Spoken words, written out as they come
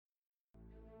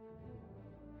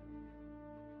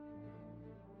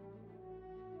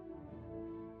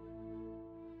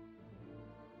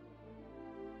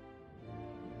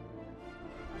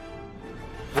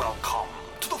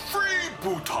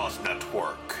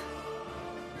Network.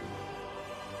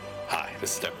 Hi,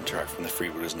 this is Devin Turek from the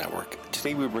Freebooters Network.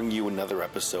 Today we bring you another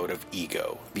episode of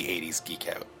Ego, the 80s Geek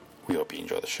Out. We hope you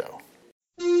enjoy the show.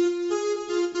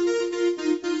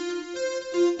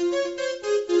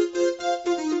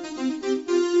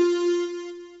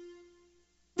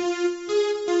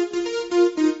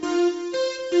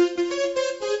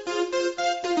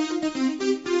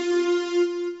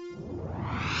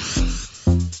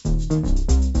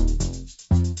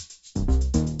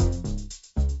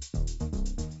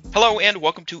 Hello and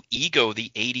welcome to Ego,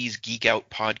 the 80s Geek Out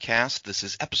podcast. This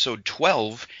is episode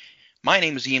 12. My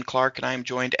name is Ian Clark, and I am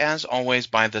joined, as always,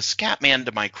 by the Scatman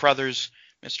to my Crothers,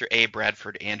 Mr. A.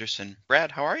 Bradford Anderson.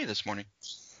 Brad, how are you this morning?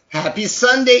 Happy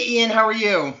Sunday, Ian. How are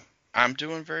you? I'm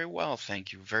doing very well,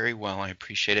 thank you. Very well, I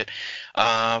appreciate it.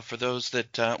 For those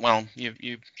that,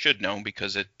 you should know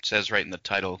because it says right in the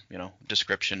title,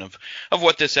 description of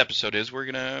what this episode is. We're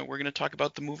gonna talk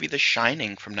about the movie The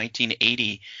Shining from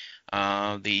 1980.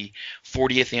 The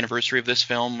 40th anniversary of this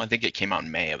film. I think it came out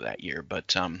in May of that year,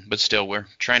 but still, we're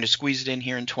trying to squeeze it in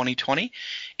here in 2020.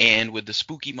 And with the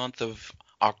spooky month of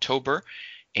October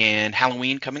and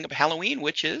Halloween coming up, Halloween,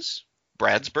 which is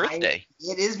Brad's birthday.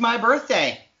 It is my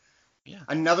birthday. Yeah.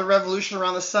 Another revolution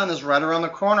around the sun is right around the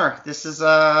corner. This is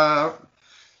a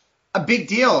big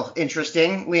deal.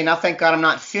 Interestingly enough, thank God I'm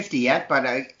not 50 yet,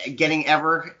 but getting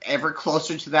ever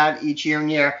closer to that each year and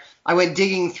year. I went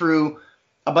digging through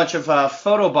a bunch of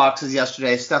photo boxes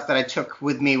yesterday, stuff that I took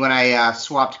with me when I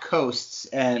swapped coasts,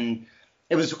 and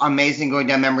it was amazing going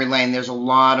down memory lane. There's a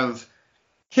lot of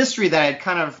history that I'd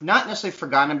kind of not necessarily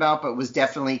forgotten about, but was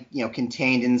definitely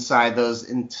contained inside those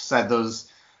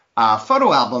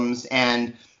photo albums,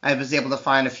 and I was able to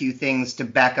find a few things to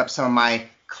back up some of my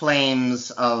claims.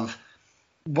 Of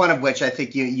one of which I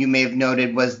think you may have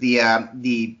noted was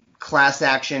the Class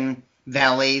Action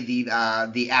Valley,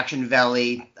 the Action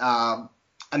Valley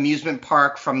amusement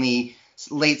park from the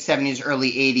late 70s,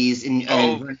 early 80s in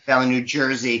Grand Valley, New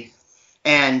Jersey.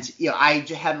 And I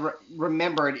had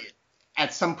remembered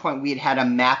at some point we had a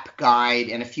map guide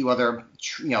and a few other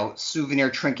souvenir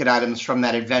trinket items from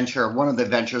that adventure, one of the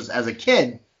adventures as a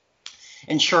kid.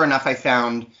 And sure enough, I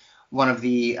found one of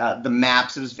the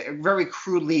maps. It was very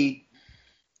crude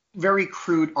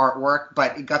artwork,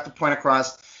 but it got the point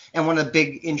across. And one of the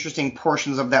big interesting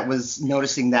portions of that was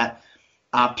noticing that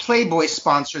Playboy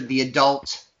sponsored the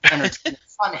Adult Entertainment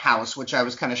Funhouse, which I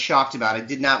was kind of shocked about. I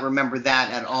did not remember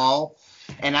that at all.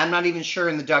 And I'm not even sure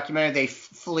in the documentary they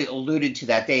fully alluded to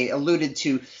that. They alluded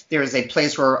to there is a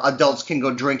place where adults can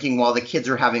go drinking while the kids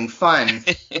are having fun.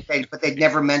 but they'd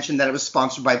never mentioned that it was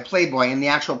sponsored by Playboy. And the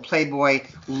actual Playboy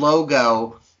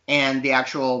logo and the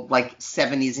actual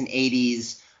 70s and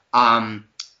 80s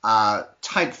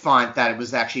type font that it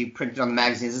was actually printed on the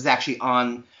magazines is actually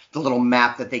on the little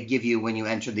map that they give you when you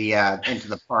enter the into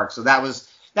the park. So that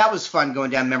was fun going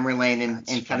down memory lane and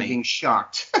kind of being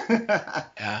shocked.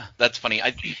 Yeah, that's funny.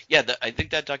 I think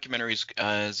that documentary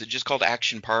is it just called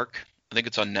Action Park? I think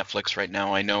it's on Netflix right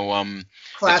now. I know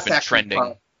it's been trending.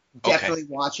 Park. Definitely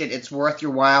watch it. It's worth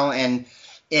your while, and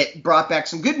it brought back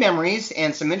some good memories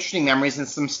and some interesting memories and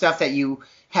some stuff that you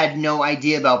had no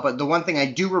idea about. But the one thing I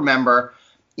do remember,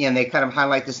 and they kind of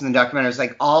highlight this in the documentary, is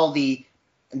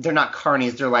they're not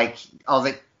carnies.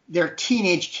 They're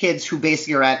teenage kids who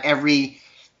basically are at every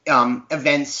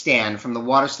event stand, from the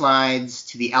water slides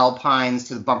to the alpines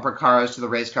to the bumper cars to the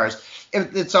race cars.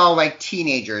 It's all like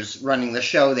teenagers running the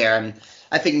show there. And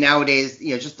I think nowadays,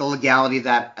 just the legality of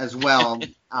that as well,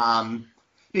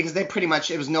 because they pretty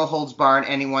much, it was no holds barred.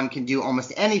 Anyone can do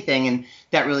almost anything, and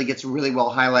that really gets really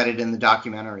well highlighted in the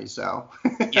documentary. So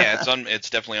yeah, it's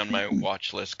definitely on my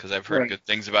watch list because I've heard good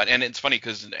things about it. And it's funny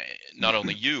because not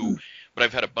only you, but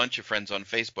I've had a bunch of friends on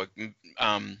Facebook,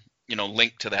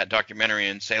 link to that documentary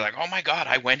and say oh my God,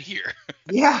 I went here.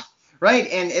 Yeah, right.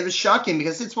 And it was shocking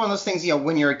because it's one of those things,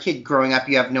 when you're a kid growing up,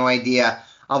 you have no idea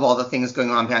of all the things going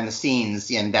on behind the scenes,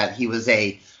 and that he was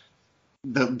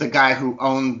the guy who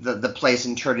owned the place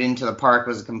and turned it into the park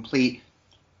was a complete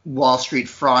Wall Street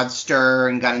fraudster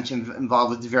and got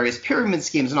involved with various pyramid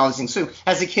schemes and all these things. So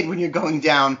as a kid, when you're going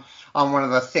down on one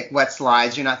of the thick, wet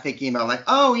slides, you're not thinking about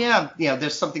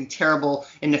there's something terrible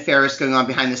and nefarious going on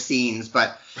behind the scenes.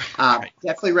 But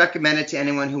definitely recommend it to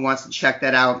anyone who wants to check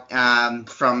that out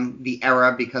from the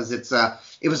era, because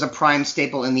it was a prime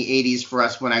staple in the 80s for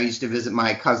us when I used to visit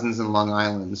my cousins in Long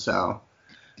Island. So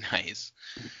nice.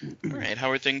 All right, how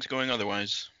are things going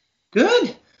otherwise?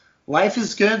 Good. Life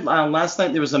is good. Last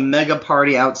night there was a mega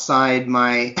party outside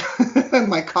my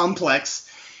my complex,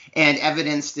 and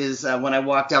evidenced is when I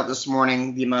walked out this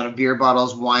morning, the amount of beer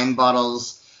bottles, wine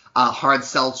bottles, hard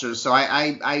seltzers. So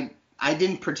I I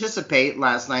didn't participate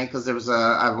last night because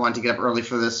I wanted to get up early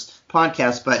for this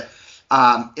podcast, but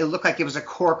it looked like it was a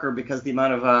corker because the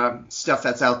amount of stuff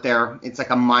that's out there, it's like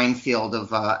a minefield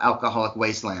of alcoholic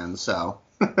wasteland. So.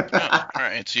 Oh, all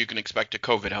right, so you can expect a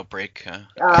COVID outbreak.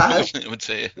 I would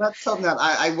say. Let's hope not.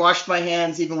 I washed my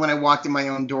hands even when I walked in my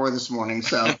own door this morning.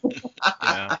 So.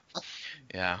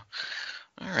 Yeah.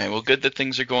 All right. Well, good that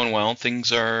things are going well.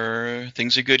 Things are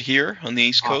good here on the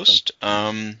East Coast.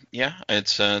 Yeah,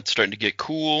 it's starting to get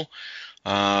cool.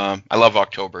 I love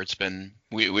October.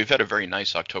 We've had a very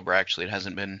nice October actually. It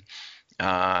hasn't been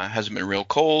real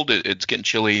cold. It's getting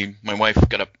chilly. My wife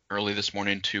got up early this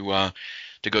morning to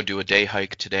go do a day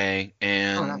hike today,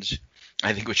 and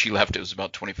I think when she left it was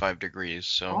about 25 degrees.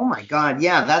 So. Oh my God,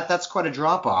 yeah, that's quite a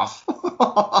drop off.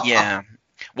 Yeah.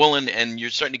 Well, and you're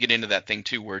starting to get into that thing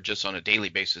too, where just on a daily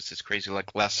basis, it's crazy.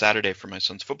 Like last Saturday for my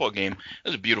son's football game, it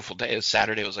was a beautiful day.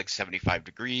 Saturday was like 75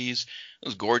 degrees. It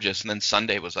was gorgeous, and then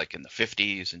Sunday was like in the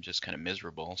 50s and just kind of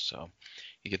miserable. So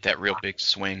you get that real big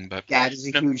swing. But that is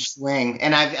a huge swing,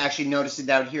 and I've actually noticed it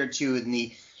out here too. And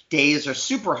the days are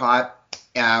super hot.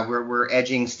 We're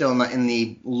edging still in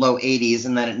the low 80s,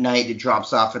 and then at night it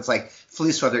drops off. It's like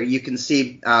fleece weather. You can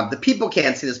see the people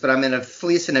can't see this, but I'm in a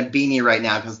fleece and a beanie right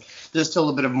now because there's still a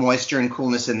little bit of moisture and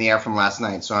coolness in the air from last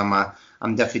night. So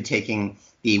I'm definitely taking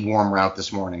the warm route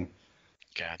this morning.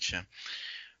 Gotcha.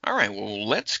 All right. Well,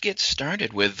 let's get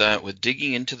started with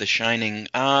digging into The Shining.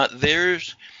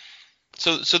 There's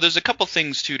a couple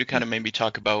things too to kind of maybe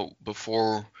talk about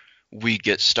before we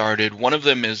get started. One of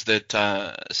them is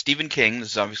that Stephen King,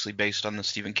 this is obviously based on the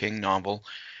Stephen King novel.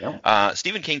 Yep.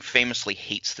 Stephen King famously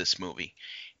hates this movie,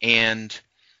 and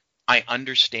I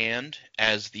understand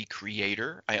as the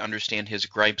creator, I understand his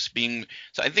gripes being.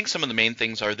 So I think some of the main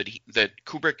things are that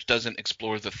Kubrick doesn't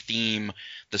explore the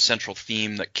central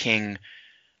theme that King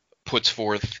puts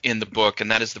forth in the book,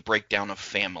 and that is the breakdown of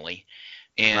family.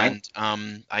 And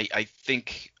right. I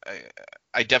think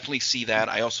I definitely see that.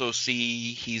 I also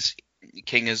see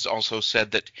King has also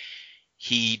said that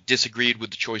he disagreed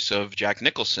with the choice of Jack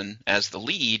Nicholson as the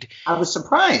lead. I was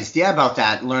surprised, about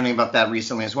that, learning about that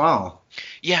recently as well.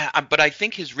 Yeah, but I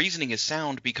think his reasoning is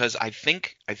sound because I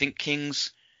think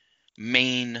King's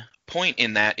main point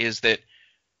in that is that,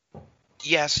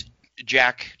 yes,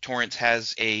 Jack Torrance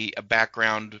has a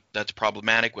background that's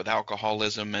problematic with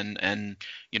alcoholism and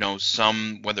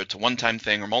some, whether it's a one-time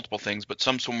thing or multiple things, but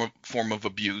some form of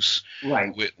abuse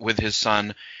right. with his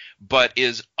son, but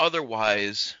is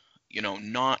otherwise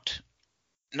not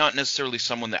necessarily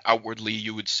someone that outwardly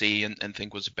you would see and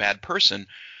think was a bad person.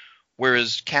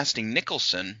 Whereas casting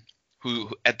Nicholson,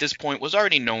 who at this point was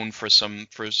already known for some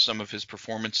of his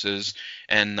performances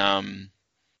and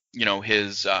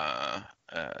his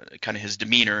kind of his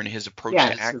demeanor and his approach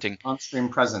to acting, on-screen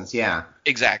presence,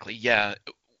 exactly,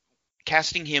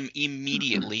 casting him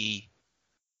immediately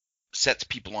sets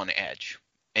people on edge.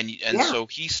 And so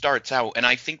he starts out, and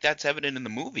I think that's evident in the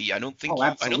movie. I don't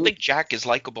think Jack is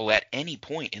likable at any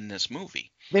point in this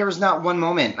movie. There is not one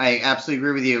moment. I absolutely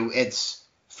agree with you. It's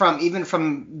from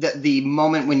the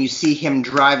moment when you see him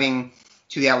driving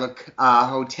to the Outlook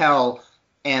Hotel,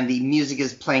 and the music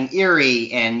is playing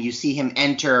eerie, and you see him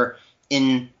enter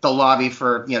in the lobby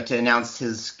for to announce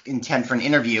his intent for an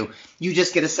interview. You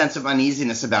just get a sense of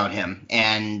uneasiness about him,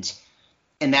 and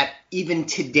that even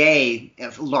today,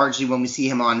 largely when we see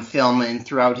him on film and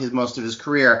throughout most of his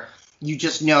career, you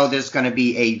just know there's going to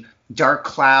be a dark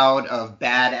cloud of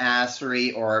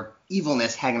badassery or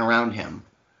evilness hanging around him.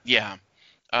 Yeah.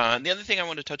 The other thing I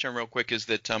want to touch on real quick is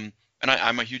that, and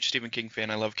I'm a huge Stephen King fan.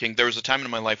 I love King. There was a time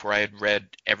in my life where I had read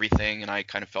everything, and I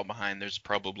kind of fell behind. There's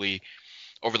probably,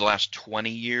 over the last 20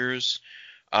 years,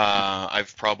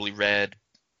 I've probably read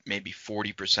maybe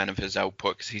 40% of his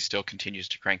output because he still continues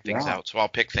to crank things out. So I'll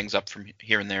pick things up from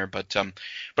here and there. But I'm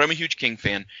a huge King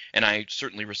fan, and I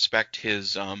certainly respect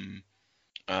his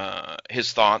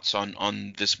thoughts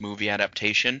on this movie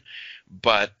adaptation.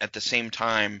 But at the same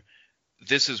time,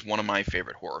 this is one of my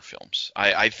favorite horror films.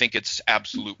 I think it's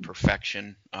absolute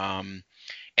perfection. And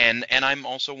I'm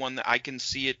also one that I can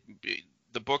see it.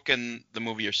 The book and the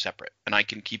movie are separate, and I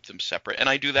can keep them separate. And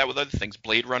I do that with other things.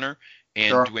 Blade Runner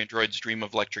and Do Androids Dream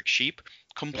of Electric Sheep,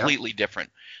 completely different.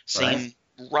 Same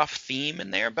rough theme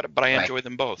in there, but I enjoy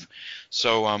them both.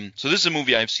 So this is a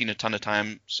movie I've seen a ton of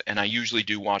times, and I usually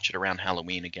do watch it around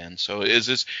Halloween again. So is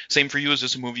this same for you? Is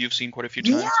this a movie you've seen quite a few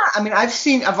times? Yeah, I mean, I've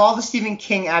seen, of all the Stephen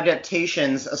King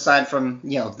adaptations, aside from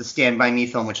the Stand By Me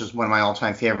film, which is one of my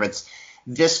all-time favorites,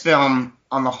 this film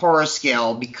on the horror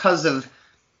scale, because of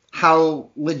how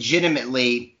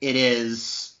legitimately it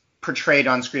is portrayed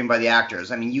on screen by the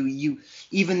actors. I mean, you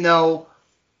even though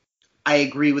I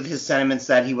agree with his sentiments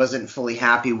that he wasn't fully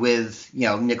happy with,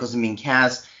 Nicholson being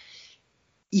cast.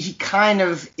 He kind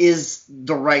of is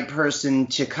the right person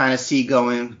to kind of see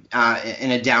going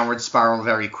in a downward spiral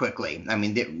very quickly. I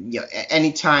mean,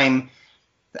 anytime,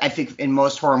 I think in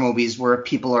most horror movies where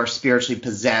people are spiritually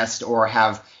possessed or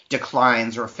have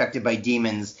declines or affected by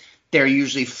demons, there are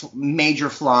usually major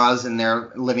flaws in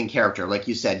their living character. Like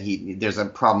you said, there's a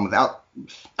problem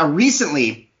a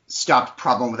recently stopped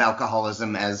problem with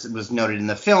alcoholism, as was noted in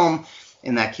the film,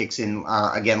 and that kicks in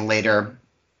again later.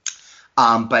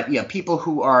 But people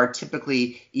who are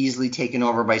typically easily taken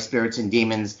over by spirits and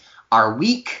demons are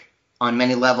weak on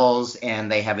many levels,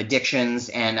 and they have addictions.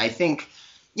 And I think,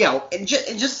 and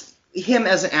just him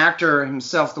as an actor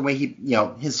himself, the way he,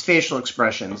 his facial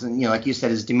expressions and, like you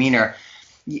said, his demeanor,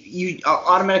 you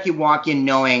automatically walk in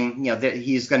knowing, that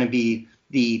he's going to be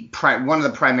one of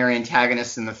the primary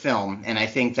antagonists in the film. And I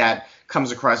think that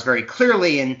comes across very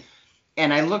clearly.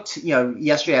 And I looked,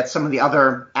 yesterday at some of the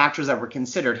other actors that were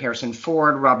considered: Harrison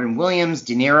Ford, Robin Williams,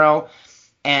 De Niro.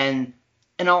 And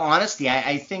in all honesty,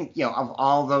 I think, of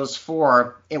all those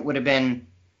four, it would have been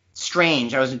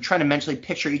strange. I was trying to mentally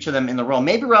picture each of them in the role.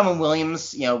 Maybe Robin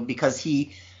Williams, because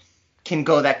he can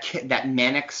go that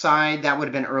manic side. That would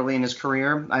have been early in his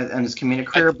career, in his comedic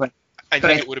career. I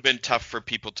think it would have been tough for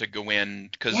people to go in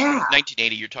because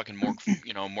 1980, you're talking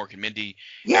Mork and Mindy,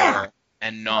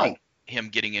 and not him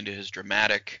getting into his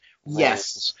dramatic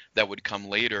roles that would come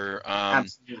later.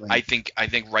 Absolutely. I think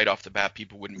right off the bat,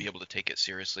 people wouldn't be able to take it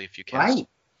seriously if you cast. Right.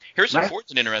 Harrison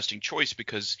Ford's an interesting choice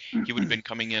because he would have been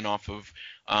coming in off of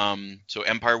so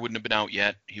Empire wouldn't have been out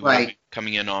yet. He would have been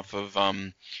coming in off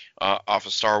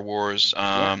of Star Wars.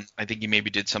 I think he maybe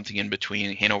did something in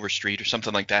between, Hanover Street or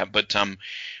something like that.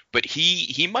 But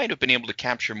he might have been able to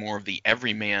capture more of the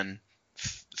everyman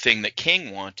thing that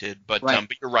King wanted. But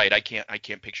you're right. I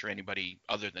can't picture anybody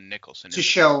other than Nicholson to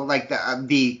show like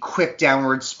the quick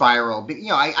downward spiral. But,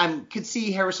 I could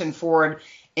see Harrison Ford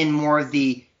in more of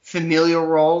the familial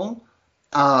role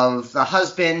of the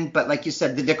husband, but like you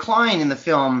said, the decline in the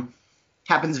film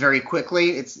happens very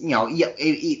quickly. It's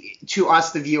to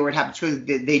us, the viewer, it happens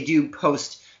quickly. They do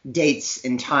post dates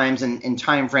and times and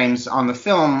time frames in the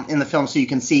film, so you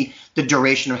can see the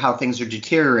duration of how things are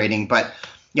deteriorating. But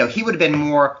he would have been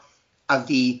more of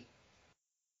the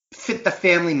fit the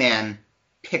family man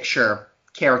picture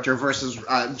character versus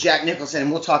Jack Nicholson,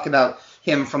 and we'll talk about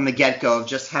him from the get-go of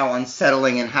just how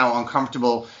unsettling and how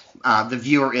uncomfortable the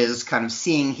viewer is kind of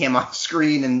seeing him on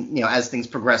screen and as things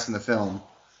progress in the film.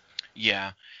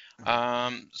 Yeah.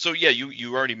 So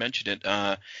you already mentioned it.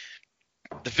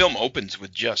 The film opens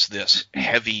with just this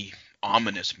heavy,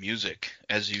 ominous music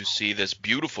as you see this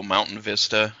beautiful mountain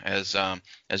vista as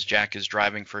Jack is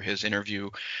driving for his interview.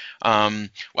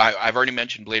 I've already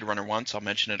mentioned Blade Runner once. I'll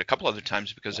mention it a couple other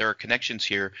times because there are connections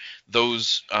here.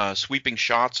 Those sweeping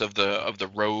shots of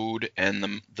the road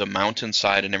and the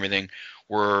mountainside and everything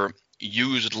were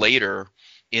used later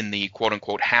in the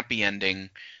quote-unquote happy ending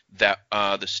that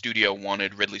the studio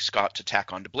wanted Ridley Scott to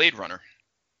tack onto Blade Runner,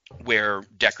 where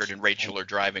Deckard and Rachel are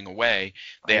driving away.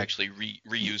 They actually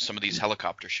reuse some of these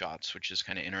helicopter shots, which is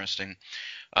kind of interesting.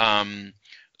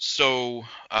 Just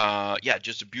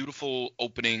a beautiful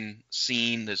opening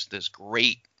scene. This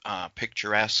great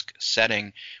picturesque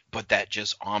setting, but that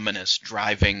just ominous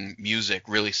driving music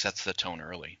really sets the tone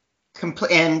early.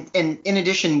 And in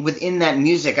addition, within that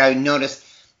music, I noticed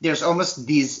there's almost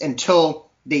these until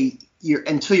you're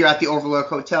at the Overlook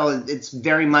Hotel. It's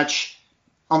very much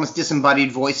almost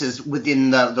disembodied voices within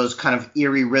those kind of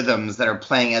eerie rhythms that are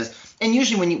playing and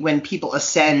usually when people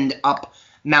ascend up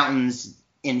mountains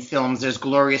in films, there's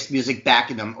glorious music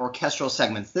backing them, orchestral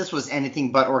segments. This was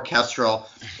anything but orchestral.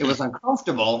 It was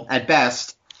uncomfortable at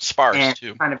best. Sparse and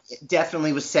too. Kind of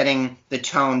definitely was setting the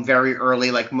tone very early.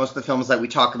 Like most of the films that we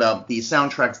talk about, the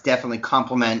soundtracks definitely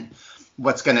complement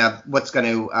what's gonna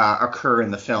occur in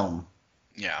the film.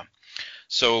 Yeah.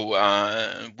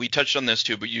 So we touched on this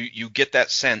too, but you get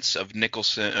that sense of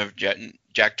Nicholson, of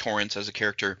Jack Torrance as a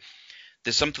character.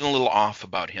 There's something a little off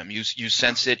about him. You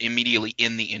sense it immediately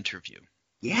in the interview.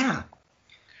 Yeah.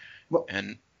 Well,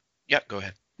 and go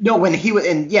ahead. No, when he was,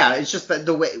 and it's just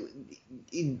the way,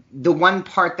 the one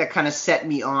part that kind of set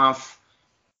me off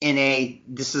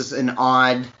this is an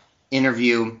odd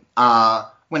interview,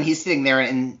 when he's sitting there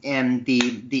and the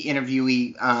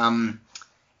interviewee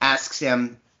asks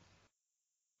him,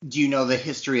 do you know the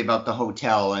history about the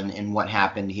hotel and what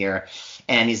happened here?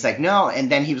 And he's like, no.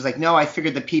 And then he was like, no, I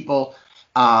figured the people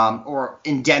or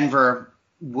in Denver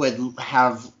would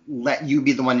have let you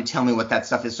be the one to tell me what that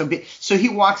stuff is. So he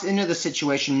walks into the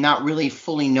situation not really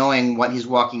fully knowing what he's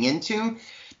walking into,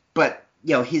 but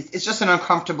it's just an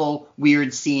uncomfortable,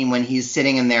 weird scene when he's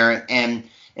sitting in there, and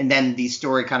then the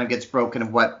story kind of gets broken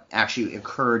of what actually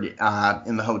occurred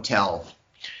in the hotel.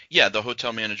 Yeah, the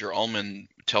hotel manager Ullman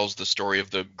tells the story of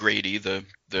the Grady, the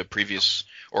previous,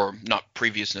 or not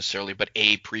previous necessarily, but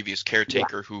a previous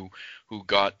caretaker who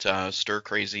got stir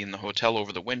crazy in the hotel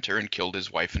over the winter and killed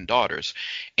his wife and daughters.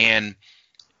 And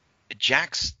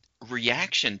Jack's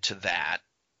reaction to that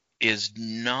is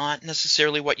not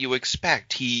necessarily what you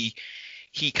expect. He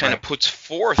kind of puts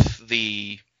forth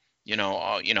the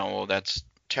that's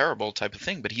terrible type of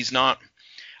thing, but he's not.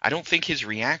 I don't think his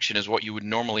reaction is what you would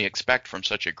normally expect from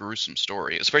such a gruesome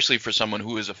story, especially for someone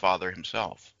who is a father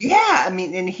himself. Yeah, I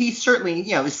mean, and he certainly,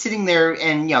 is sitting there,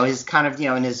 and his kind of,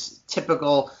 in his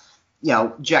typical,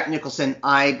 Jack Nicholson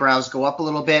eyebrows go up a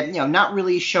little bit, not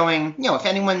really showing, if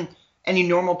any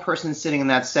normal person sitting in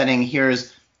that setting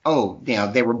hears,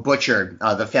 they were butchered,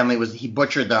 he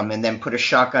butchered them and then put a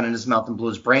shotgun in his mouth and blew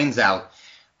his brains out.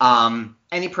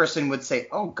 Any person would say,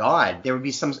 "Oh God," there would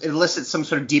be elicit some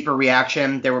sort of deeper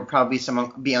reaction. There would probably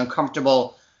be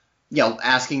uncomfortable,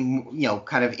 asking,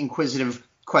 kind of inquisitive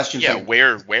questions. Yeah, like,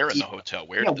 where in the hotel?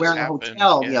 Where in the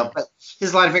hotel? Yeah. But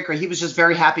his line of inquiry, he was just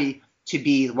very happy to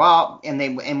be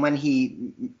and when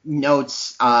he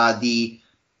notes the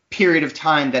period of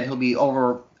time that he'll be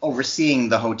overseeing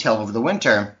the hotel over the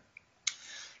winter,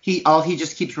 he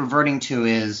just keeps reverting to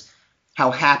is how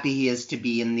happy he is to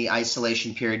be in the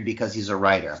isolation period because he's a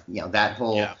writer. That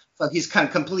whole so he's kind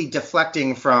of completely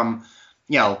deflecting from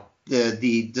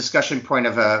the discussion point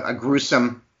of a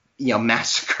gruesome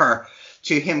massacre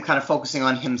to him kind of focusing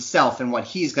on himself and what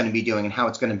he's going to be doing and how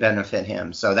it's going to benefit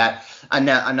him. So that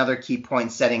another key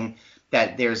point, setting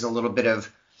that there's a little bit of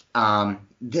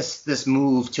this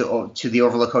move to the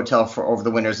Overlook Hotel for over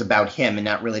the winter is about him and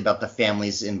not really about the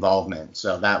family's involvement.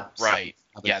 So that right.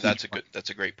 Yeah, that's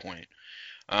a great point.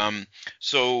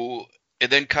 So it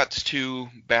then cuts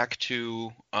back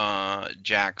to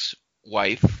Jack's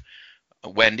wife,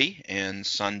 Wendy, and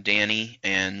son Danny,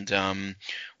 and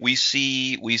we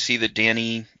see that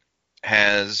Danny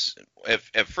has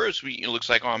at first it looks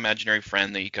like imaginary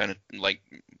friend, that he kind of like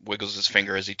wiggles his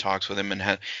finger as he talks with him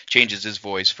and changes his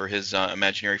voice for his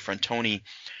imaginary friend Tony.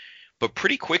 But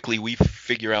pretty quickly we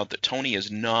figure out that Tony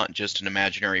is not just an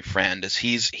imaginary friend, as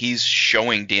he's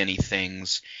showing Danny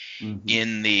things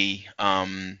in the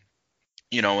and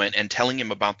telling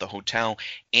him about the hotel,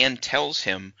 and tells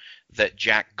him that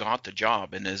Jack got the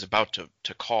job and is about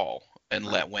to call and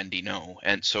let Wendy know.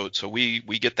 And so we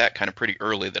get that kind of pretty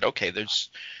early, that okay,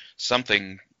 there's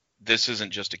something, this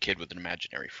isn't just a kid with an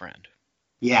imaginary friend.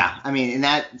 Yeah, I mean, in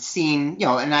that scene,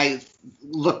 and I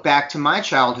look back to my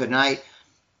childhood, and I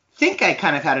think I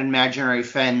kind of had an imaginary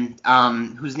friend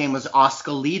whose name was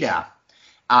Oscalita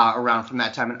around from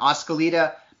that time. And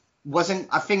Oscalita wasn't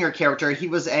a finger character. He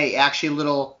was actually a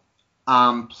little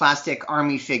plastic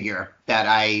army figure that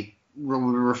I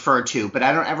would refer to, but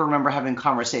I don't ever remember having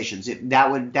conversations.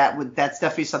 That's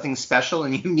definitely something special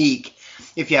and unique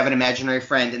if you have an imaginary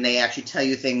friend and they actually tell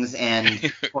you things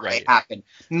and what right. happen.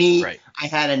 I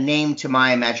had a name to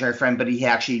my imaginary friend, but he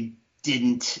actually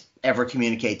didn't ever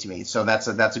communicate to me, so that's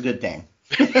a good thing.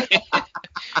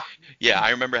 Yeah,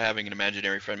 I remember having an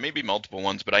imaginary friend, maybe multiple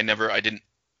ones, but I didn't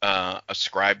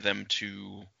ascribe them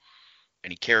to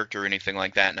any character or anything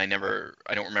like that, and I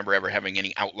don't remember ever having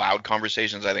any out loud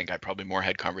conversations. I think I probably more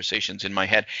had conversations in my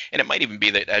head, and it might even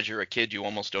be that as you're a kid you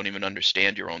almost don't even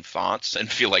understand your own thoughts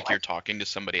and feel like you're talking to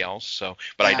somebody else. So,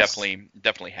 but yes. I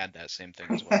definitely had that same thing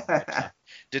as well. But,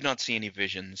 did not see any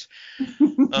visions.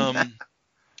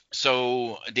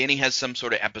 So Danny has some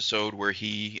sort of episode where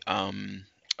he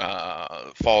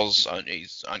falls,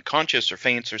 he's unconscious or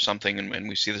faints or something, and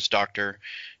we see this doctor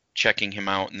checking him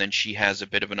out, and then she has a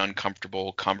bit of an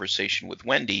uncomfortable conversation with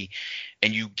Wendy,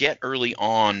 and you get early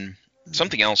on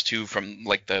something else too from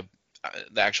like the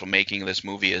actual making of this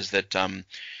movie, is that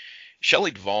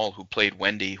Shelley Duvall, who played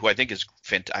Wendy, who I think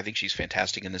she's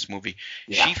fantastic in this movie.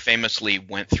 Yeah. She famously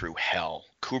went through hell.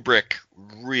 Kubrick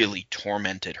really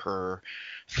tormented her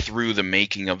through the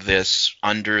making of this,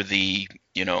 under the,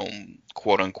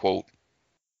 quote unquote,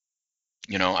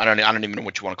 I don't even know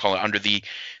what you want to call it, under the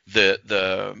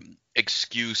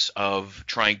excuse of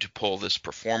trying to pull this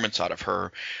performance out of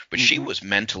her, but she was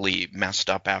mentally messed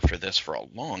up after this for a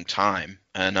long time,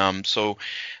 and so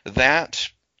that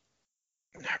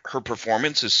her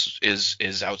performance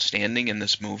is outstanding in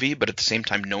this movie, but at the same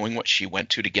time, knowing what she went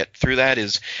to get through that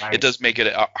is right. It does make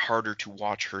it harder to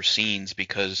watch her scenes,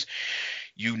 because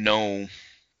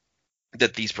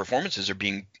that these performances are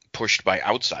being pushed by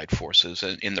outside forces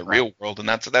in the real world, and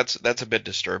that's a bit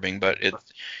disturbing. But it,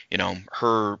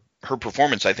 her her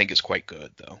performance, I think, is quite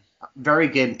good, though. Very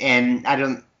good, and I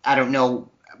don't know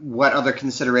what other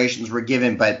considerations were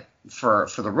given, but for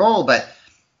the role, but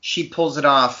she pulls it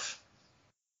off.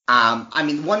 I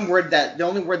mean, the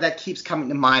only word that keeps coming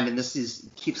to mind, and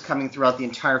keeps coming throughout the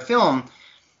entire film,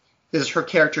 is her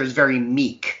character is very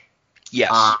meek.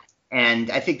 Yes.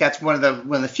 And I think that's one of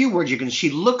the few words you can. She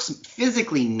looks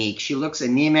physically meek. She looks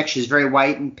anemic. She's very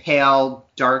white and pale,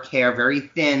 dark hair, very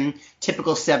thin,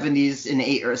 typical 70s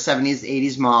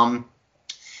 80s mom,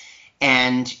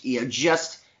 and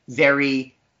just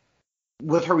very,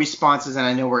 with her responses. And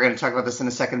I know we're going to talk about this in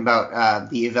a second about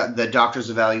the doctor's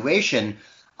evaluation.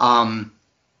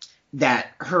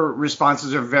 That her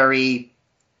responses are very,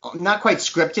 not quite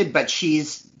scripted, but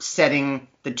she's setting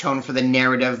the tone for the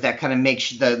narrative that kind of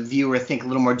makes the viewer think a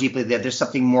little more deeply that there's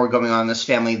something more going on in this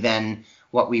family than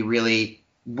what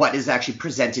is actually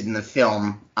presented in the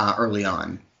film early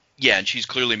on. Yeah, and she's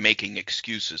clearly making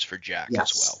excuses for Jack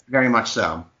as well. Very much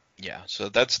so. Yeah, so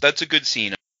that's a good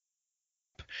scene.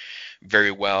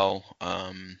 Very well,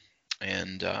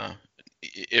 and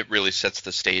it really sets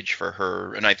the stage for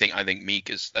her. And I think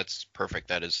meek that's perfect.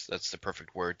 That's the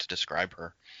perfect word to describe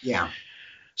her. Yeah.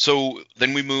 So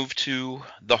then we move to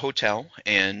the hotel,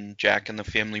 and Jack and the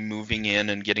family moving in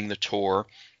and getting the tour,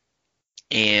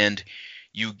 and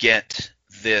you get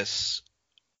this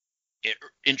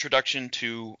introduction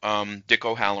to Dick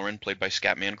O'Halloran, played by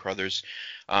Scatman Crothers,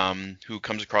 who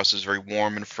comes across as very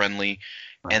warm and friendly,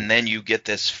 right. And then you get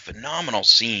this phenomenal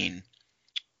scene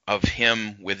of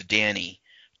him with Danny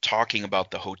talking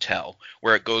about the hotel,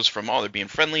 where it goes from, they're being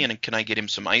friendly and can I get him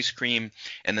some ice cream,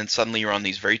 and then suddenly you're on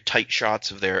these very tight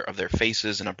shots of their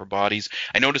faces and upper bodies.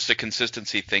 I noticed a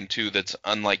consistency thing too that's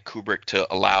unlike Kubrick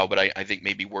to allow, but I think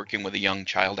maybe working with a young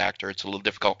child actor, it's a little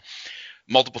difficult.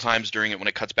 Multiple times during it, when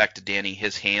it cuts back to Danny,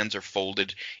 his hands are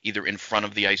folded either in front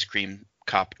of the ice cream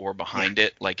cup or behind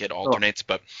it, like it alternates.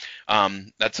 But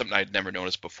that's something I'd never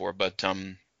noticed before. But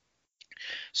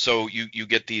so you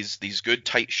get these good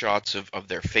tight shots of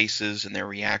their faces and their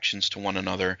reactions to one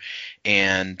another,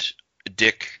 and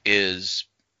Dick is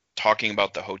talking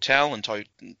about the hotel and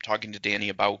talking to Danny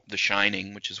about The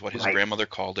Shining, which is what his grandmother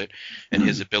called it, and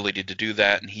his ability to do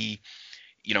that. And he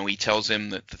tells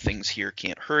him that the things here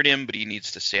can't hurt him, but he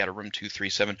needs to stay out of room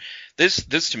 237.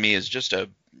 This to me is just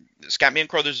Scatman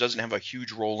Crothers doesn't have a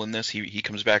huge role in this. He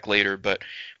comes back later, but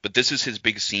this is his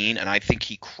big scene, and I think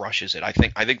he crushes it. I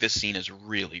think this scene is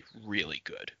really, really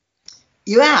good.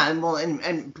 Yeah,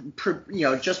 and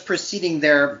just preceding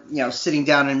their sitting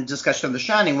down and discussion of The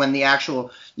Shining, when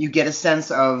you get a sense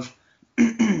of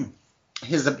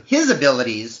his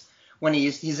abilities when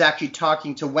he's actually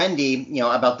talking to Wendy,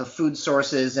 about the food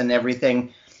sources and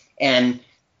everything, and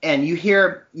you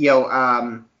hear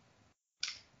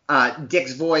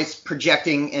Dick's voice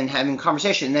projecting and having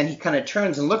conversation, and then he kind of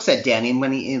turns and looks at Danny, and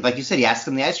when he, like you said, he asks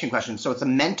him the ice cream question. So it's a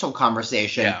mental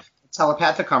conversation, a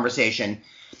telepathic conversation,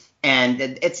 and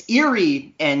it's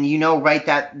eerie, and right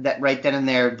then and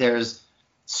there's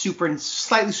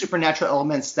slightly supernatural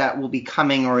elements that will be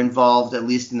coming or involved, at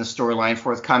least in the storyline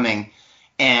forthcoming.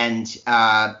 And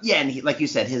and like you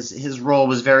said, his role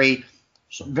was very,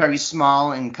 very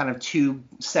small in kind of two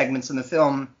segments in the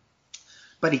film,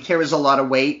 but he carries a lot of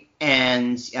weight,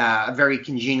 and a very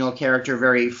congenial character,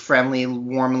 very friendly,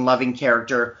 warm, and loving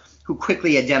character who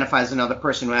quickly identifies another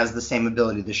person who has the same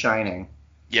ability, The Shining.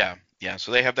 Yeah.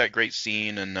 So they have that great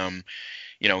scene, and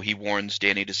he warns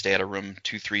Danny to stay out of room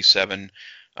 237.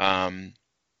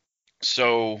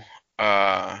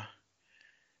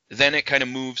 Then it kind of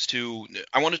moves to,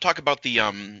 I want to talk about the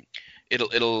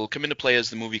it'll come into play as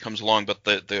the movie comes along, but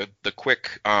the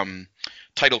quick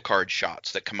title card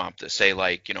shots that come up that say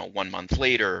 1 month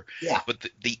later. Yeah. But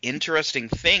the interesting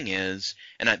thing is,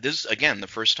 and this is again the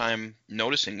first time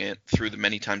noticing it through the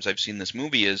many times I've seen this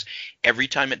movie, is every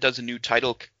time it does a new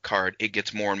title card, it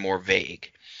gets more and more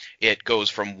vague. It goes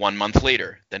from 1 month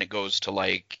later, then it goes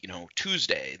to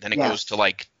Tuesday, then it goes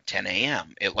to 10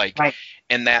 a.m.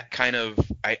 And that kind of,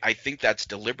 I think that's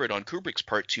deliberate on Kubrick's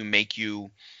part to make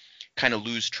you kind of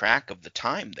lose track of the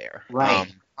time there.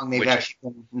 Right. They've actually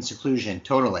been in seclusion,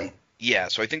 totally. Yeah,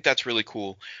 so I think that's really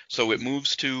cool. So it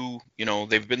moves to,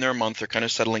 they've been there a month, they're kind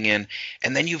of settling in,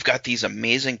 and then you've got these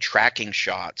amazing tracking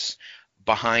shots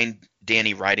behind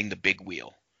Danny riding the big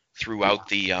wheel throughout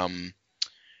the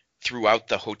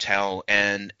hotel,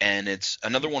 and it's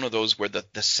another one of those where the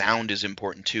sound is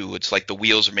important too. It's like the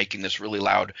wheels are making this really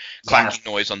loud clacking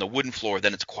noise on the wooden floor,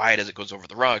 then it's quiet as it goes over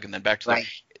the rug, and then back to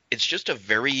it's just a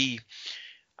very,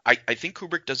 I think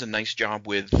Kubrick does a nice job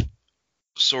with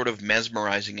sort of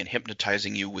mesmerizing and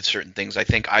hypnotizing you with certain things. I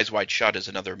think Eyes Wide Shut is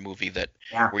another movie that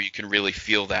Yeah. where you can really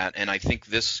feel that, and I think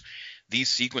these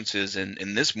sequences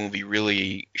in this movie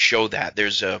really show that.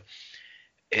 There's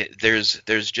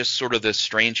just sort of this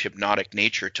strange hypnotic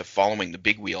nature to following the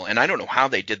big wheel, and I don't know how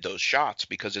they did those shots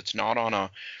because it's not on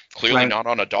a clearly Right. not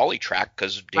on a dolly track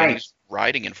because Right. Danny's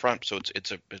riding in front, so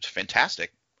it's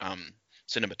fantastic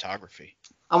cinematography.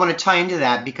 I want to tie into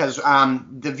that because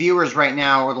the viewers right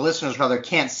now, or the listeners rather,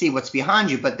 can't see what's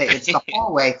behind you, but it's the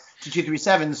hallway to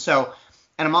 237. So,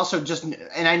 and I'm also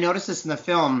and I noticed this in the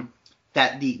film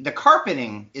that the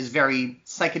carpeting is very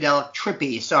psychedelic,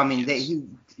 trippy. So I mean, he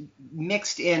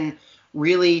mixed in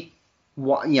really,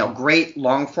 great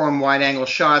long form, wide angle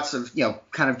shots of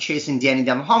kind of chasing Danny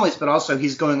down the hallways, but also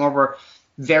he's going over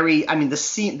the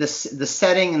scene, the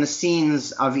setting and the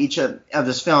scenes of each of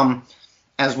this film.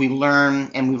 As we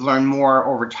learn, and we've learned more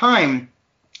over time,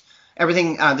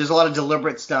 everything there's a lot of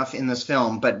deliberate stuff in this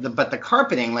film, but the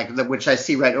carpeting, which I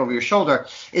see right over your shoulder,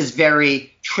 is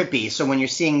very trippy. So when you're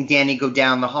seeing Danny go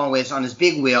down the hallways on his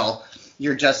big wheel,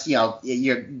 you're just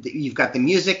you've got the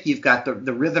music, you've got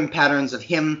the rhythm patterns of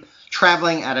him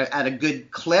traveling at a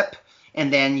good clip,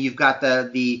 and then you've got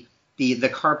the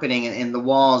carpeting and the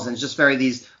walls, and it's just very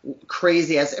these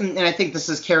crazy and I think this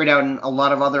is carried out in a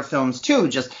lot of other films too,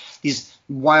 just these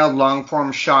wild long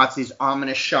form shots, these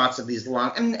ominous shots of these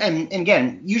long and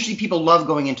again, usually people love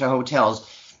going into hotels.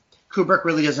 Kubrick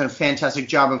really does a fantastic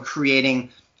job of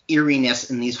creating eeriness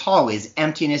in these hallways,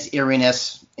 emptiness,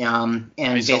 eeriness, and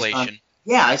isolation.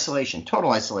 Isolation,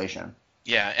 total isolation.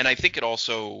 Yeah, and I think it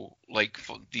also, like,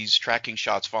 these tracking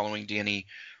shots following Danny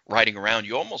riding around,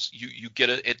 you almost you get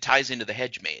it ties into the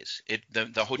hedge maze.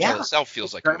 The hotel itself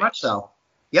feels like very a maze. Much so.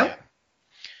 Yep.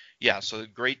 Yeah, so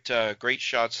great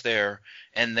shots there.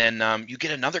 And then you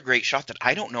get another great shot that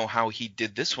I don't know how he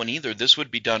did this one either. This would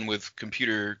be done with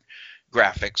computer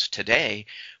graphics today,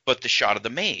 but the shot of the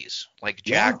maze. Like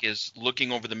Jack is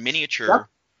looking over the miniature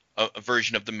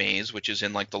version of the maze, which is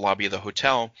in like the lobby of the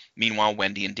hotel. Meanwhile,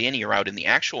 Wendy and Danny are out in the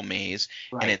actual maze,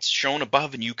 and it's shown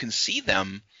above, and you can see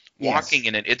them walking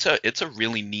in it. It's a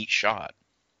really neat shot.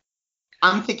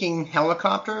 I'm thinking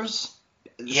helicopters.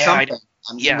 Yeah,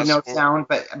 with no sound,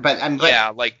 but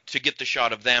like to get the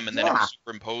shot of them, and then it was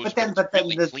superimposed. But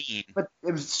really clean. But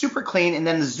it was super clean, and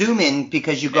then the zoom in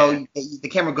because the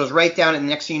camera goes right down, and the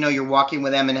next thing you know, you're walking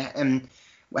with them, and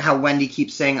how Wendy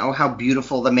keeps saying, "Oh, how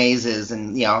beautiful the maze is,"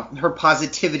 and her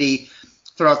positivity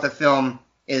throughout the film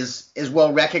is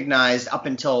well recognized up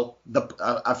until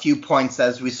a few points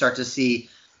as we start to see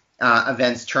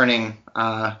events turning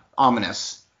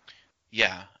ominous.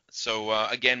 Yeah. So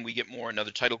again, we get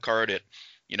another title card. It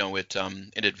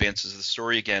advances the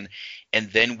story again,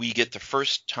 and then we get the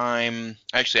first time.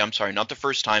 Actually, I'm sorry, not the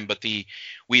first time, but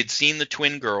we had seen the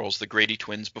twin girls, the Grady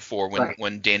twins, before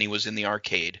when Danny was in the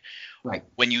arcade. Right.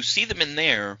 When you see them in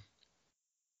there,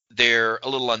 they're a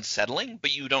little unsettling,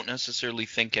 but you don't necessarily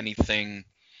think anything,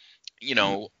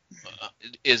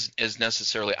 is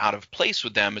necessarily out of place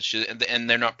with them. It's just, and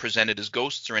they're not presented as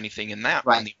ghosts or anything in that.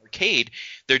 Right. In the arcade,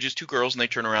 they're just two girls, and they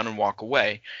turn around and walk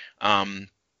away.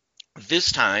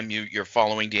 This time, you're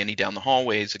following Danny down the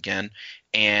hallways again,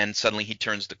 and suddenly he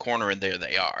turns the corner, and there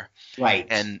they are. Right.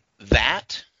 And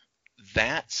that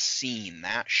scene,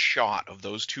 that shot of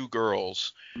those two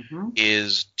girls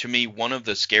is, to me, one of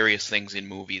the scariest things in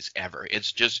movies ever.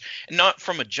 It's just not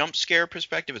from a jump scare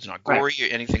perspective. It's not gory or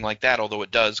anything like that, although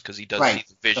it does, because he does see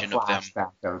the vision of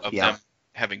them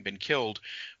having been killed.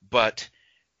 But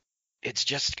it's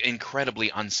just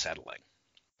incredibly unsettling.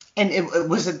 And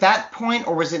was it that point,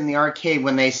 or was it in the arcade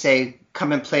when they say,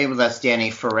 "Come and play with us, Danny,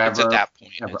 forever"? It's at that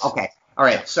point. Okay. All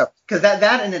right. Yeah. So, because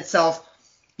that in itself,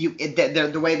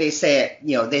 the way they say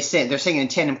it, they're saying it in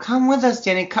tandem. Come with us,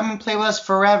 Danny. Come and play with us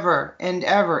forever and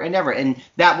ever and ever. And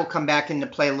that will come back into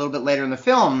play a little bit later in the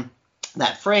film.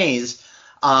 That phrase.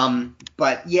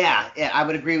 But yeah, I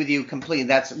would agree with you completely.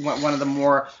 That's one of the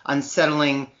more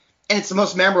unsettling, and it's the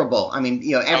most memorable. I mean,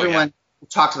 everyone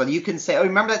talks about it. You can say, "Oh,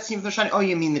 remember that scene from The Shining?" Oh,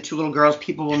 you mean the two little girls?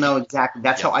 People will know exactly.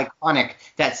 That's how iconic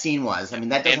that scene was. I mean,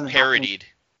 that doesn't parodied.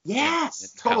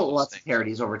 Yes, total lots of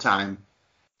parodies over time.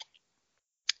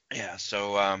 Yeah.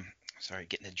 So, sorry,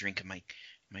 getting a drink of my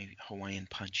Hawaiian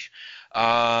punch.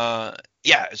 Yeah.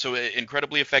 So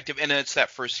incredibly effective, and it's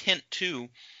that first hint too.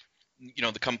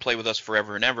 The come play with us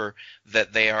forever and ever,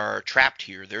 that they are trapped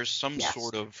here. There's some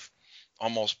sort of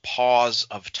almost pause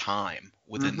of time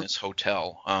within this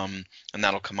hotel, and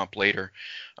that'll come up later.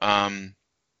 And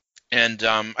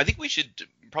I think we should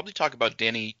probably talk about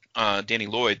Danny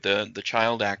Lloyd, the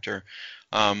child actor.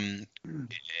 A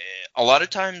lot of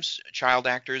times, child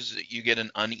actors, you get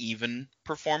an uneven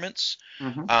performance.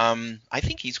 Hmm. I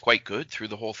think he's quite good through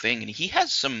the whole thing, and he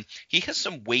has some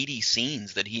weighty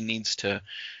scenes that he needs to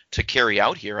carry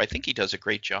out here. I think he does a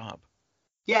great job.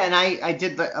 Yeah, and I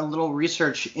did a little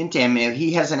research into him.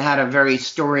 He hasn't had a very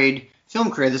storied film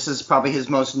career. This is probably his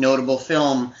most notable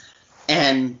film.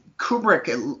 And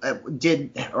Kubrick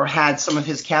did or had some of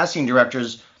his casting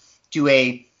directors do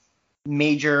a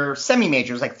major,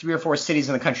 semi-majors, like 3 or 4 cities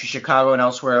in the country, Chicago and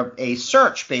elsewhere, a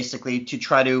search basically to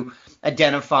try to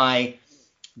identify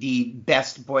the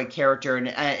best boy character. And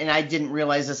I didn't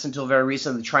realize this until very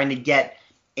recently, trying to get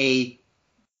a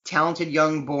talented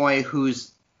young boy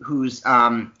whose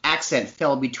accent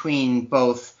fell between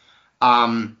both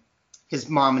his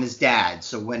mom and his dad,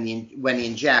 so Wendy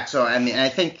and Jack. So I mean, I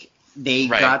think they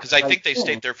got because I think they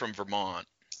stayed there from Vermont.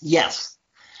 Yes.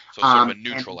 So sort of a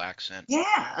neutral accent.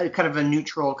 Yeah, kind of a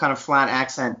neutral, kind of flat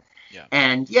accent. Yeah.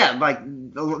 And yeah, like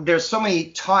there's so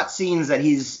many taut scenes that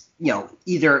he's,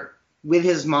 either with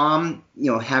his mom,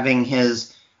 having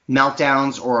his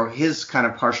meltdowns or his kind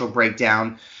of partial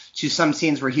breakdown, to some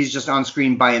scenes where he's just on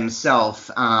screen by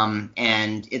himself.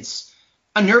 And it's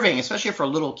unnerving, especially for a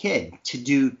little kid,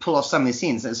 to pull off some of these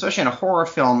scenes, especially in a horror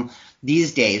film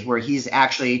these days where he's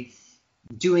actually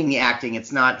doing the acting.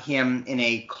 It's not him in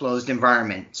a closed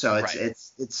environment. So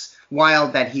it's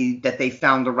wild that they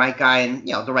found the right guy and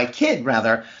the right kid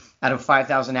rather out of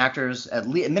 5,000 actors, at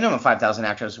least a minimum 5,000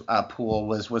 actors pool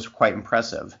was quite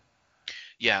impressive.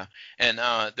 Yeah, and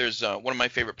there's one of my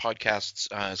favorite podcasts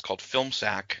is called Film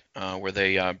Sack, where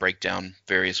they break down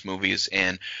various movies,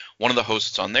 and one of the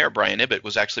hosts on there, Brian Ibbett,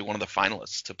 was actually one of the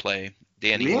finalists to play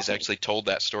Danny. Really? He's actually told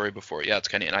that story before. Yeah, it's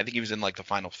kind of, and I think he was in like the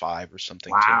final 5 or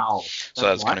something. Wow. Too. So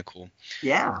that's kind of cool.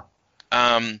 Yeah.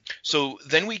 So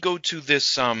then we go to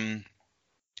this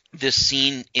this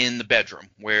scene in the bedroom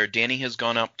where Danny has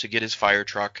gone up to get his fire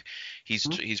truck.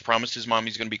 He's promised his mom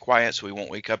he's going to be quiet so he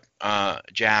won't wake up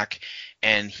Jack,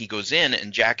 and he goes in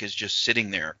and Jack is just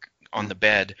sitting there on the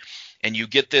bed, and you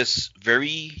get this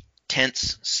very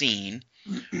tense scene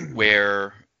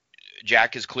where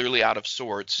Jack is clearly out of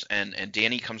sorts, and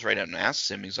Danny comes right out and asks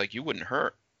him, he's like, "You wouldn't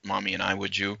hurt Mommy and I,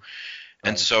 would you?" Right.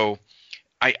 And so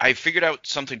I figured out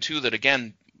something too, that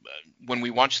again, when we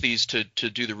watch these to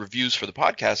do the reviews for the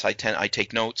podcast, I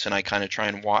take notes and I kind of try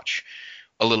and watch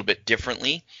a little bit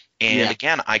differently. And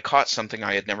again, I caught something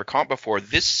I had never caught before.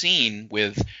 This scene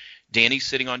with Danny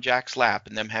sitting on Jack's lap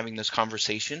and them having this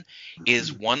conversation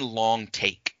is one long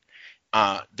take.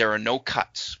 There are no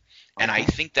cuts. And I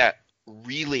think that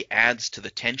really adds to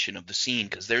the tension of the scene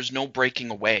because there's no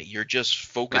breaking away. You're just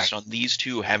focused on these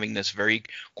two having this very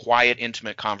quiet,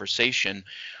 intimate conversation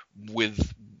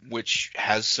which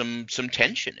has some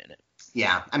tension in it.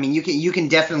 Yeah, I mean, you can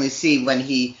definitely see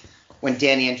when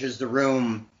Danny enters the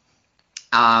room,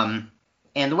 and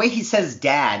the way he says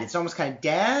 "dad," it's almost kind of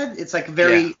dad. It's like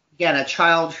again, a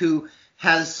child who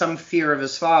has some fear of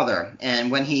his father,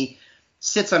 and when he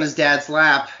sits on his dad's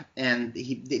lap and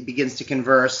he begins to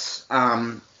converse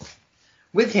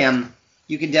with him,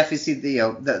 you can definitely see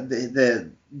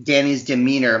the Danny's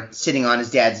demeanor sitting on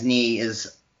his dad's knee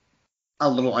is a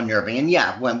little unnerving. And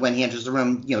yeah, when he enters the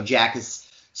room, Jack is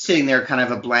sitting there kind of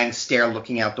a blank stare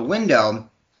looking out the window.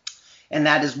 And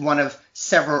that is one of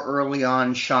several early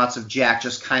on shots of Jack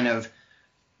just kind of,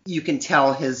 you can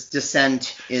tell his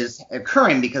descent is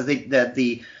occurring because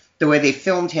the way they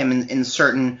filmed him in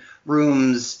certain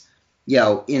rooms,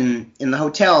 in the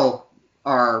hotel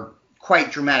are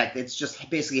quite dramatic. It's just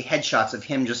basically headshots of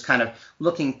him just kind of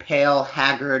looking pale,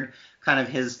 haggard, kind of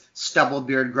his stubble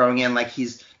beard growing in like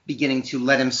he's beginning to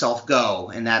let himself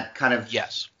go, and that kind of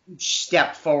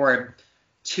step forward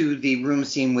to the room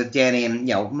scene with Danny and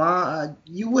Ma,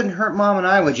 you wouldn't hurt Mom and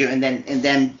I, would you? And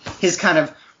then his kind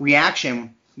of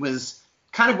reaction was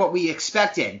kind of what we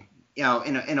expected,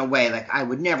 in a way, like, I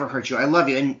would never hurt you, I love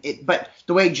you. But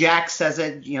the way Jack says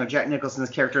it, Jack Nicholson's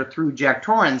character through Jack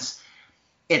Torrance,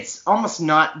 it's almost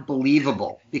not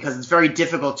believable because it's very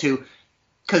difficult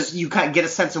because you kind of get a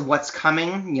sense of what's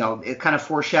coming, it kind of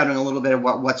foreshadowing a little bit of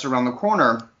what's around the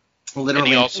corner.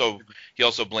 Literally. And he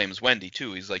also blames Wendy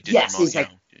too. He's like, he's like,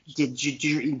 did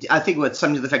you? I think it was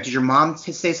something to the effect, did your mom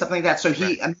say something like that? So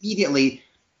he immediately,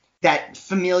 that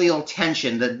familial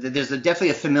tension, there's definitely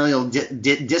a familial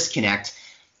disconnect,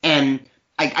 and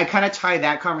I kind of tie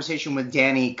that conversation with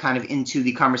Danny kind of into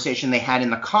the conversation they had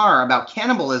in the car about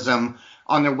cannibalism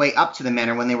on their way up to the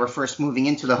manor when they were first moving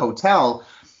into the hotel.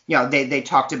 They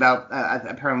talked about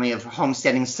apparently of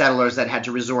homesteading settlers that had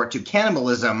to resort to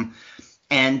cannibalism,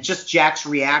 and just Jack's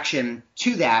reaction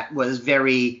to that was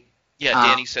very Yeah,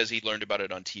 Danny says he learned about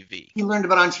it on TV. He learned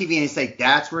about it on TV, and he's like,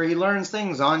 that's where he learns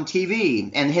things, on TV.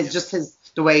 And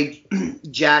the way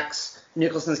Jax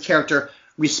Nicholson's character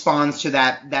responds to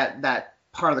that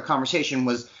part of the conversation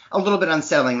was a little bit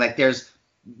unsettling. Like there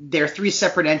are three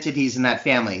separate entities in that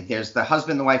family. There's the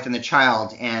husband, the wife, and the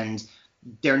child, and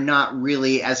they're not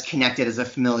really as connected as a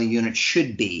familial unit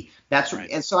should be. That's right.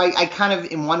 And so I kind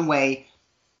of, in one way,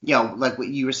 like what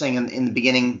you were saying in the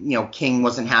beginning, King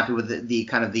wasn't happy with the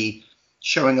kind of the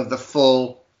showing of the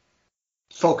full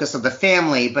focus of the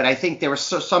family, but I think there were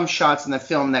some shots in the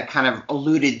film that kind of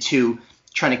alluded to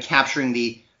trying to capturing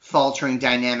the faltering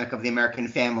dynamic of the American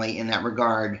family in that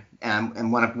regard,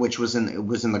 and one of which was in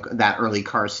that early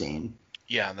car scene.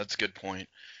 Yeah, that's a good point.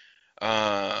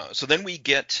 So then we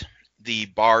get the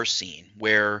bar scene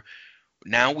where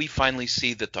now we finally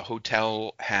see that the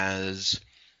hotel has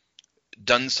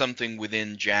done something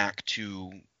within Jack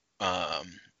to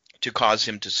cause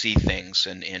him to see things,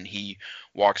 and he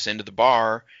walks into the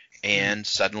bar, and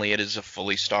suddenly it is a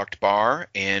fully stocked bar,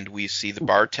 and we see the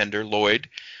bartender Lloyd,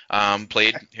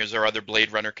 here's our other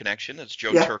Blade Runner connection. It's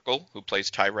Joe Turkel, who plays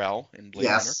Tyrell in Blade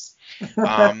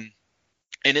Runner.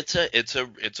 And it's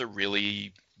a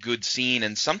really good scene,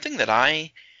 and something that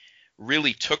I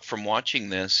really took from watching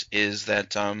this is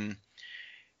that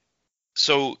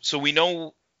so we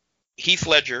know Heath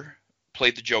Ledger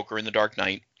played the Joker in The Dark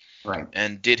Knight. Right.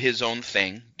 And did his own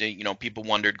thing. People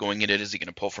wondered going into it, is he going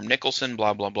to pull from Nicholson,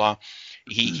 blah, blah, blah.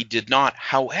 He did not.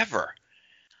 However,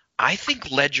 I think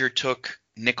Ledger took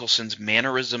Nicholson's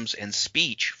mannerisms and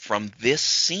speech from this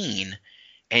scene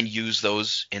and used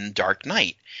those in Dark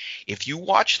Knight. If you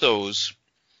watch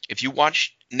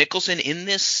Nicholson in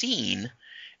this scene,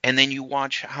 and then you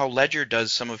watch how Ledger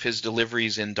does some of his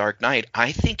deliveries in Dark Knight,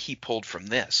 I think he pulled from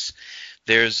this.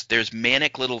 There's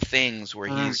manic little things where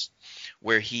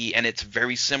and it's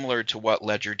very similar to what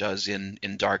Ledger does in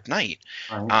Dark Knight.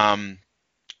 Right.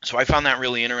 So I found that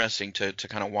really interesting to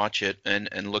kind of watch it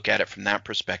and look at it from that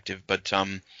perspective. But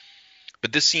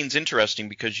this scene's interesting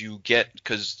because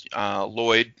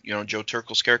Lloyd, Joe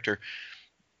Turkel's character,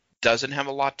 doesn't have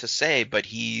a lot to say, but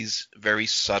he's very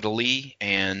subtly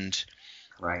and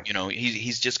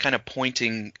he's just kind of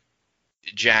pointing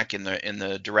Jack in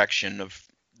the direction of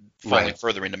falling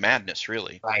further into madness,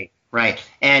 really. Right.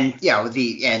 And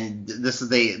this is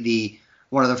the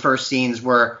one of the first scenes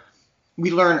where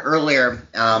we learn earlier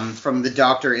from the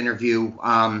doctor interview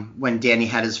when Danny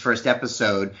had his first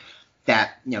episode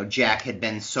that Jack had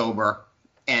been sober,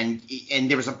 and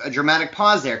there was a dramatic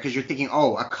pause there because you're thinking,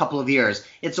 a couple of years.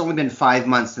 It's only been 5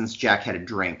 months since Jack had a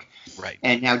drink. Right.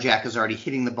 And now Jack is already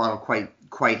hitting the bottle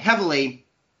quite heavily,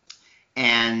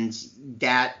 and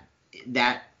that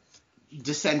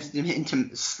descent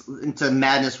into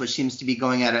madness, which seems to be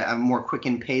going at a more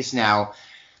quickened pace now.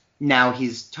 Now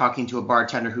he's talking to a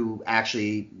bartender who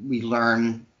actually we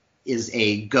learn is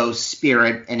a ghost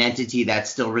spirit, an entity that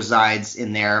still resides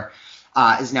in there,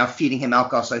 is now feeding him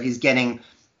alcohol. So he's getting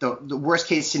the worst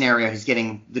case scenario. He's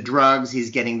getting the drugs,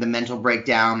 he's getting the mental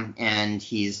breakdown, and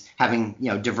he's having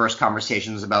diverse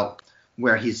conversations about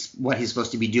what he's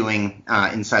supposed to be doing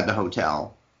inside the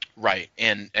hotel. Right,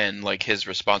 and like his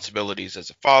responsibilities as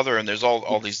a father, and there's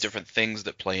all these different things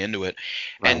that play into it,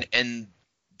 right. and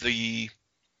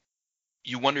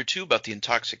you wonder too about the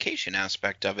intoxication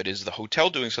aspect of it. Is the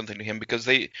hotel doing something to him? Because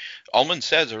Ullman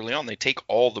says early on they take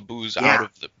all the booze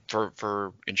out of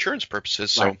for insurance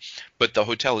purposes. So, but the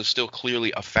hotel is still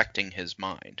clearly affecting his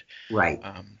mind. Right.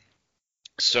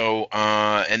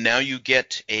 And now you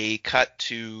get a cut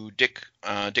to Dick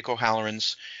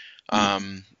O'Halloran's.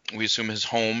 We assume his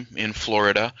home in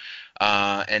Florida,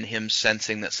 and him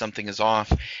sensing that something is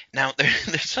off. Now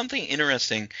there's something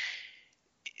interesting.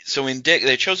 So in Dick,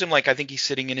 they shows him, like, I think he's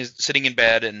sitting in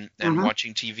bed and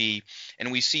watching TV,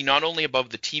 and we see not only above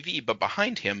the TV but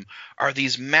behind him are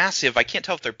these massive, I can't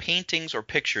tell if they're paintings or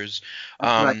pictures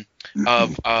of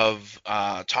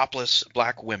topless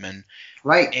black women.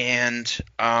 Right. And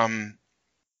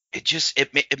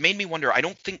it made me wonder. I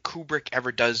don't think Kubrick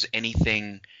ever does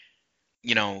anything,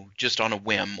 just on a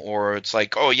whim, or it's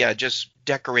like, oh yeah, just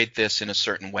decorate this in a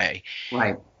certain way.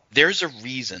 Right. There's a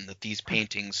reason that these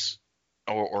paintings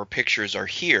or pictures are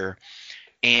here,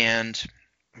 and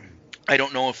I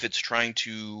don't know if it's trying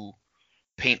to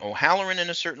paint O'Halloran in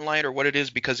a certain light or what it is,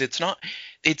 because it's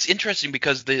interesting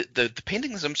because the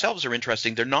paintings themselves are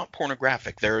interesting. They're not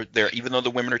pornographic. They're even though the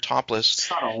women are topless.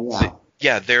 Subtle,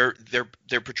 yeah. They're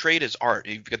portrayed as art.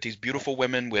 You've got these beautiful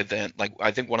women with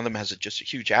I think one of them has just a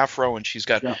huge afro, and she's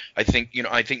got I think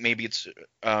maybe it's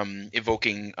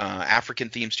evoking African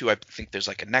themes too. I think there's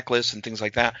like a necklace and things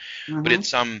like that. Mm-hmm. But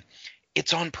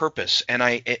it's on purpose, and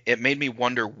it made me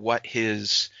wonder what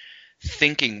his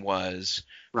thinking was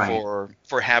Right.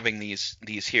 for having these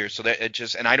here. So that it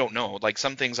just, and I don't know, like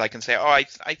some things I can say, oh, I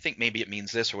think maybe it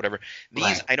means this or whatever. These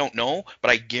Right. I don't know,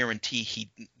 but I guarantee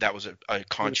that was a There's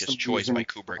conscious some choice reason by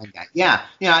Kubrick. behind that. Yeah,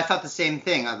 I thought the same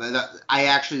thing.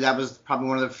 That was probably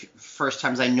one of the first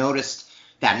times I noticed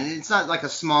that, and it's not like a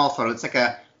small photo; it's like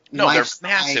a No, they're life-size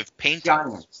massive paintings.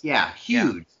 giant. Yeah,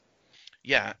 huge.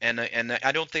 Yeah, and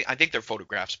I don't think, I think they're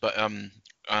photographs, but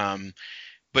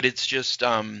it's just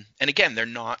and again, they're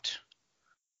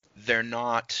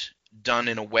not done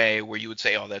in a way where you would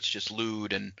say, oh, that's just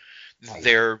lewd, and Right.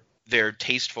 they're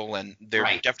tasteful, and they're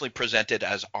Right. definitely presented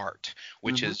as art,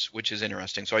 which Mhm. is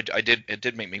interesting. So it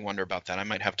did make me wonder about that. I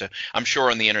might have to, I'm sure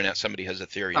on the internet somebody has a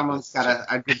theory. Someone's got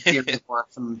a good theory or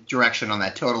some direction on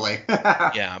that. Totally.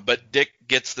 Yeah, but Dick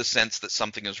gets the sense that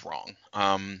something is wrong,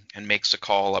 and makes a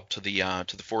call up to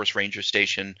the forest ranger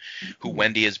station, who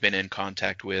Wendy has been in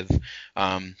contact with,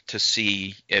 to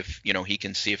see if he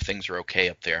can see if things are okay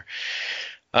up there.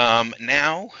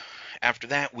 Now, after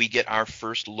that, we get our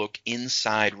first look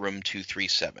inside room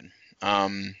 237.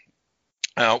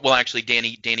 Well, actually,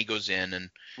 Danny goes in, and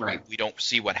Right. we don't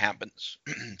see what happens,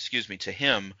 excuse me, to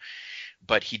him,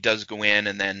 but he does go in,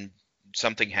 and then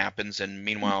something happens, and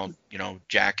meanwhile,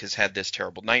 Jack has had this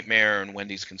terrible nightmare, and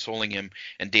Wendy's consoling him,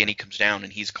 and Danny comes down,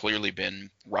 and he's clearly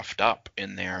been roughed up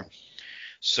in there.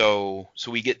 So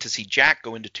we get to see Jack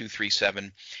go into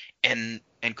 237, and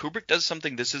Kubrick does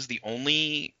something. This is the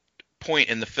only point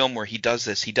in the film where he does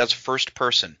this. He does first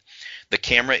person. The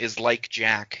camera is like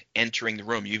Jack entering the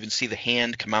room. You even see the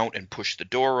hand come out and push the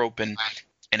door open,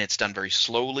 and it's done very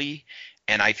slowly.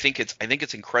 And I think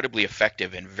it's incredibly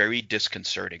effective and very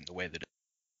disconcerting the way that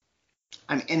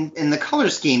And the color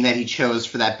scheme that he chose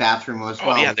for that bathroom as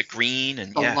well. Oh yeah, the green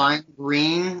and the lime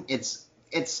green. It's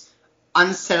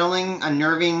unsettling,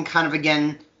 unnerving, kind of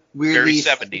again weirdly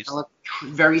very 70s.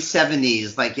 Very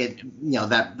 70s, like it.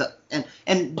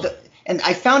 And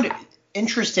I found it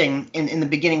interesting in the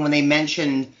beginning when they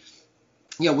mentioned,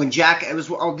 when Jack. It was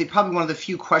probably one of the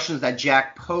few questions that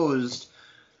Jack posed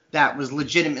that was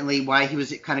legitimately why he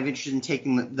was kind of interested in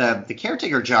taking the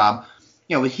caretaker job.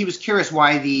 He was curious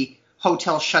why the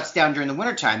hotel shuts down during the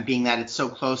wintertime, being that it's so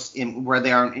close in where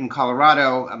they are in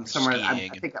Colorado, somewhere I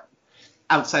think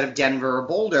outside of Denver or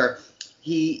Boulder.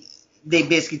 They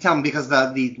basically tell him because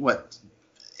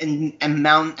an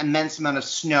immense amount of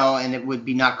snow, and it would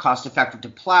be not cost effective to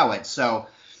plow it. So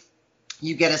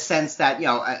you get a sense that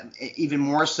even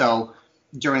more so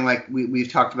during, like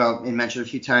we've talked about and mentioned a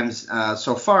few times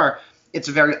so far, it's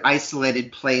a very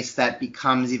isolated place that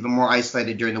becomes even more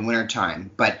isolated during the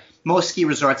wintertime. But most ski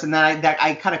resorts, and that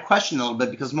I kind of question a little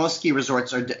bit, because most ski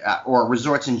resorts or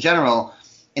resorts in general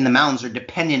in the mountains are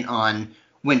dependent on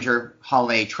winter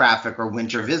holiday traffic or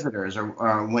winter visitors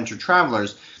or winter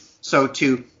travelers.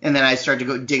 And then I started to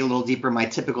go dig a little deeper in my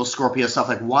typical Scorpio self,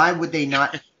 like why would they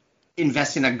not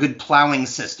invest in a good plowing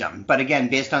system? But again,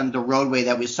 based on the roadway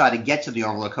that we saw to get to the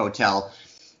Overlook Hotel,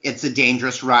 it's a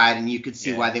dangerous ride, and you could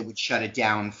see why they would shut it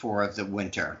down for the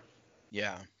winter.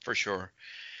 Yeah, for sure.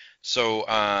 So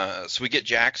we get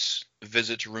Jack's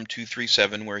visit to room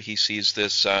 237, where he sees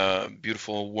this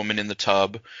beautiful woman in the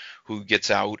tub who gets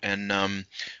out and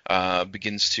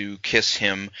begins to kiss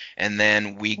him, and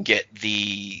then we get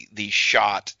the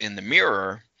shot in the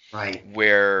mirror, right,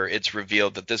 where it's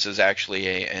revealed that this is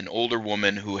actually an older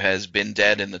woman who has been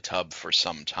dead in the tub for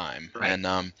some time, right.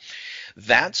 And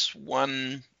that's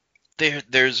one.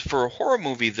 There's for a horror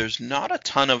movie, there's not a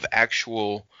ton of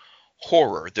actual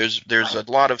horror. There's Right.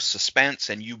 a lot of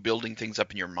suspense and you building things up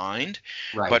in your mind.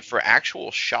 Right. But for actual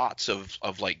shots of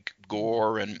like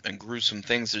gore and gruesome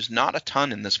things, there's not a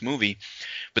ton in this movie.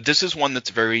 But this is one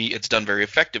that's it's done very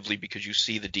effectively, because you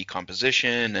see the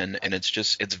decomposition and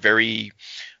it's very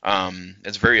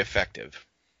effective.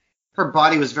 Her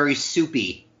body was very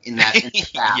soupy in that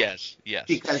bath. Yes.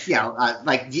 Because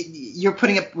like you're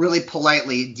putting it really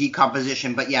politely,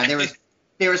 decomposition, but yeah,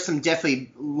 there was some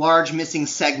definitely large missing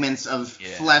segments of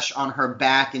flesh on her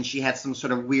back, and she had some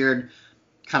sort of weird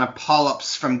kind of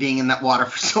polyps from being in that water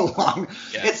for so long.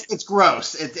 Yeah. It's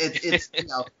gross. It's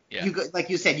you go,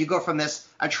 like you said, you go from this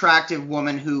attractive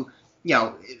woman who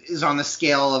is on the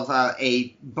scale of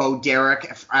a Bo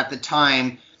Derek at the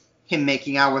time, him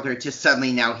making out with her, to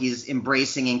suddenly now he's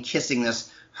embracing and kissing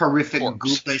this horrific,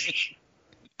 ghoulish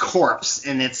corpse,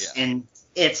 and it's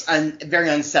very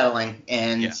unsettling,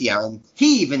 and and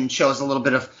he even shows a little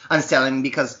bit of unsettling,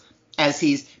 because as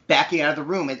he's backing out of the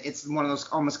room, it's one of those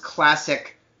almost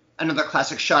another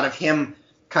classic shot of him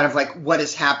kind of like what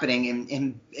is happening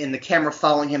in the camera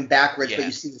following him backwards, but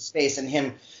you see the space and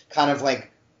him kind of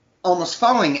like almost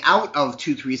falling out of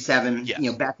 237,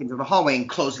 Yes. back into the hallway and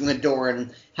closing the door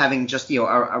and having just,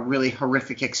 a really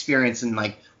horrific experience and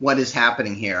like, what is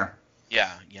happening here?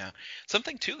 Yeah, yeah.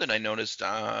 Something too that I noticed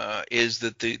is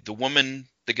that the woman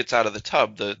that gets out of the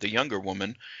tub, the younger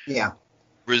woman, Yeah.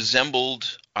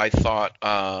 resembled, I thought,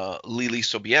 Lily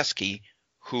Sobieski,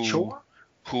 Sure.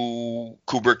 who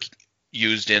Kubrick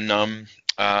used in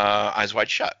Eyes Wide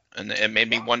Shut, and it made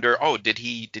me wonder, oh, did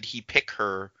he pick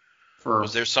her?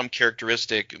 Was there some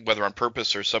characteristic, whether on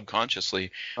purpose or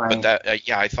subconsciously? Right. But that,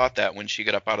 yeah, I thought that when she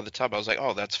got up out of the tub, I was like,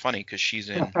 oh, that's funny because she's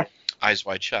in Eyes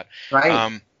Wide Shut.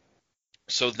 Right.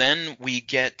 So then we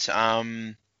get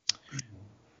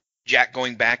Jack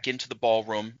going back into the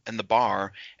ballroom and the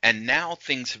bar, and now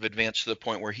things have advanced to the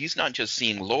point where he's not just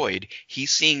seeing Lloyd,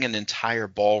 he's seeing an entire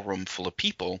ballroom full of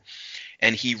people,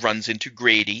 and he runs into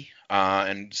Grady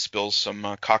and spills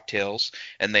some cocktails,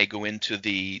 and they go into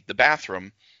the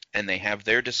bathroom, and they have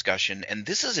their discussion, and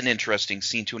this is an interesting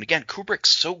scene too, and again, Kubrick's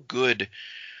so good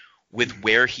with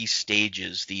where he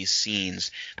stages these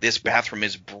scenes. This bathroom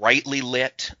is brightly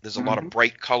lit. There's a lot of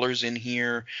bright colors in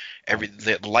here.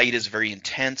 The light is very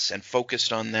intense and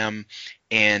focused on them.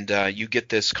 And you get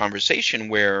this conversation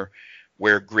where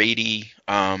Grady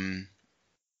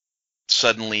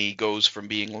suddenly goes from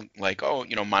being like,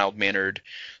 mild-mannered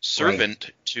servant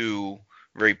to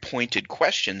very pointed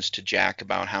questions to Jack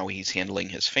about how he's handling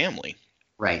his family.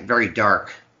 Right. Very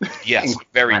dark. Yes,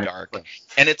 very dark.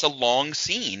 And it's a long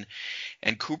scene,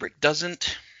 and Kubrick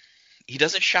doesn't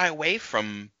shy away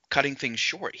from cutting things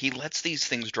short. He lets these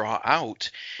things draw out.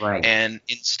 Right. And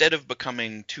instead of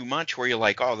becoming too much where you're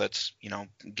like, oh, let's,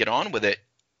 get on with it,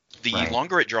 the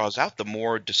longer it draws out, the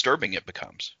more disturbing it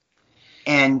becomes.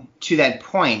 And to that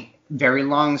point, very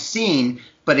long scene,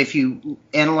 but if you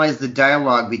analyze the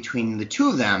dialogue between the two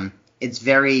of them, it's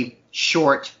very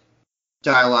short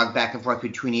dialogue back and forth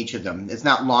between each of them. It's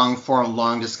not long form,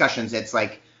 long discussions. It's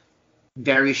like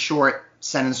very short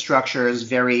sentence structures,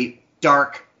 very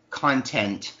dark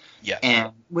content. Yes.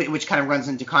 And which kind of runs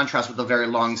into contrast with a very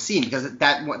long scene, because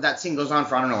that scene goes on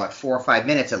for, I don't know, like 4 or 5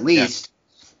 minutes at least.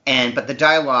 Yeah. But the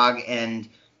dialogue and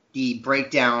the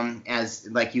breakdown, as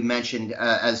like you mentioned,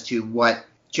 as to what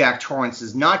Jack Torrance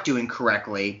is not doing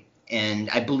correctly,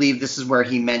 and I believe this is where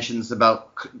he mentions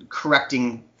about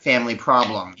correcting family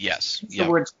problem. Yes. The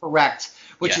word's correct,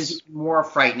 which is more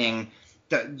frightening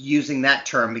using that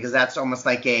term, because that's almost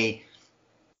like an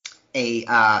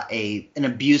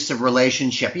abusive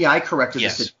relationship. Yeah, I corrected the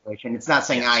situation. It's not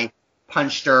saying I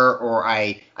punched her or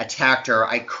I attacked her.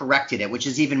 I corrected it, which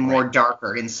is even more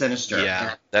darker and sinister.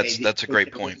 Yeah, that's a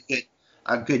great point.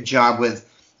 A good job with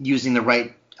using the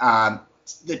right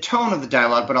the tone of the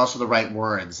dialogue, but also the right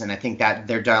words. And I think that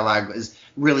their dialogue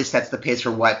really sets the pace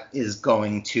for what is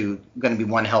going to be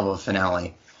one hell of a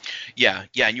finale. Yeah,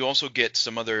 and you also get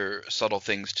some other subtle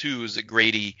things too. Is that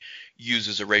Grady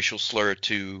uses a racial slur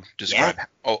to describe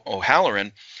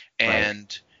O'Halloran,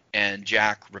 and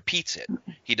Jack repeats it.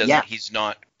 He doesn't. Yeah. He's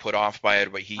not put off by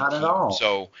it, but not at all.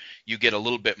 So you get a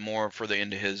little bit more further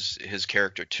into his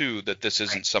character too, that this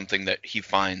isn't something that he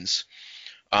finds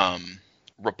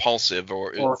repulsive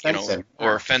or offensive,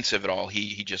 or offensive at all.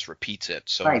 He just repeats it.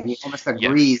 So he almost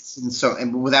agrees,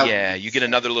 and without. Yeah, you get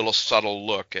another little subtle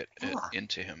look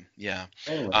into him. Yeah,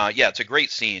 it's a great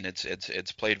scene.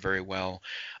 It's played very well,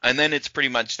 and then it's pretty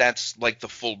much that's like the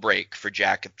full break for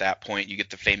Jack at that point. You get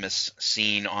the famous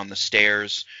scene on the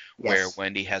stairs where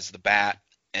Wendy has the bat.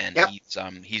 And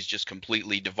he's just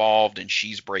completely devolved, and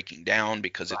she's breaking down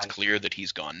because it's clear that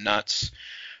he's gone nuts.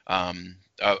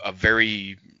 A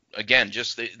very, again,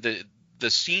 just the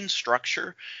scene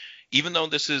structure, even though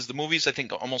the movie's I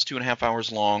think almost 2.5 hours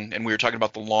long, and we were talking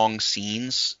about the long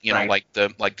scenes, like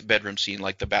the bedroom scene,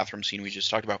 like the bathroom scene we just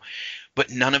talked about,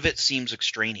 but none of it seems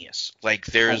extraneous. Like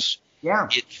there's,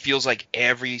 it feels like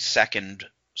every second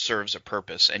serves a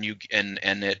purpose, and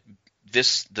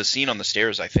the scene on the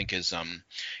stairs, I think, is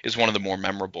one of the more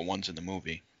memorable ones in the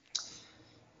movie.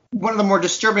 One of the more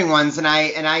disturbing ones, and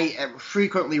I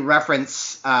frequently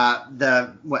reference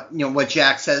what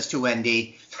Jack says to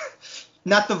Wendy,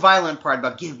 not the violent part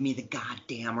about give me the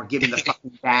goddamn or give me the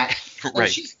fucking bat.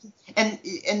 Right. And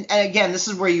again, this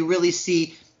is where you really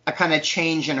see a kind of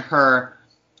change in her,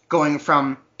 going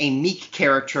from a meek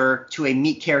character to a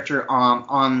meek character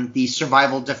on the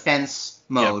survival defense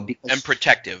mode. Because, and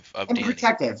protective of Danny.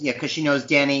 Protective, because she knows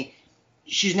Danny.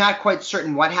 She's not quite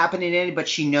certain what happened to Danny, but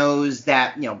she knows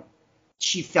that,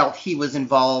 she felt he was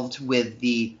involved with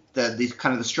the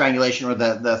kind of the strangulation or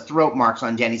the throat marks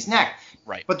on Danny's neck.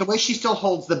 Right. But the way she still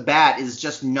holds the bat is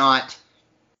just not.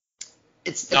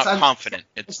 It's not confident.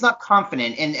 It's not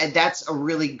confident, and that's a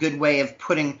really good way of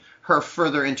putting her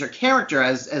further into character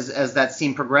as that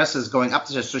scene progresses, going up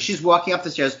the stairs. So she's walking up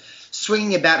the stairs,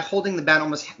 swinging a bat, holding the bat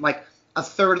almost like a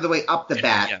third of the way up the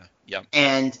bat. Yeah. Yeah.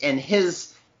 And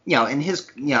his,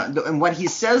 and what he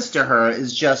says to her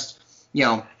is just,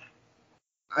 I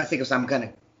think it's, I'm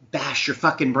gonna bash your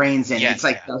fucking brains in. Yeah, it's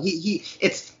like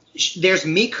there's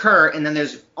meek her, and then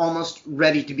there's almost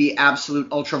ready to be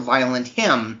absolute ultra violent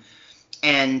him.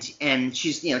 And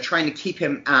she's trying to keep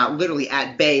him literally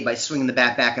at bay by swinging the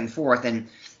bat back and forth, and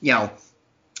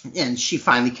and she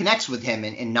finally connects with him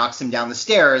and knocks him down the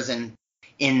stairs, and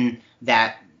in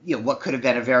that what could have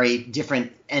been a very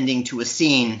different ending to a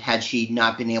scene had she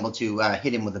not been able to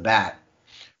hit him with a bat.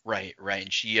 Right.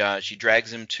 And she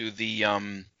drags him to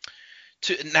the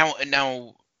to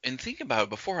now. And thinking about it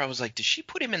before, I was like, did she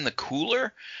put him in the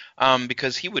cooler?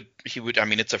 Because he would. I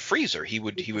mean, it's a freezer. He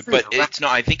would. But it's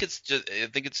not. I think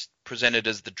it's presented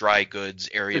as the dry goods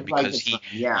area because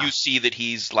you see that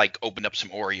he's like opened up some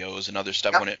Oreos and other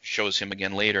stuff when it shows him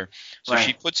again later. So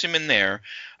she puts him in there,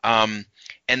 and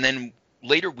then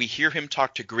later we hear him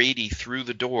talk to Grady through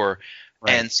the door,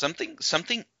 and something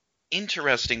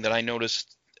interesting that I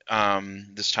noticed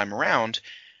this time around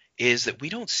is that we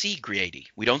don't see Grady.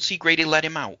 We don't see Grady let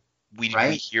him out. We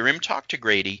hear him talk to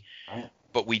Grady,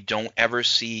 but we don't ever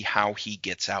see how he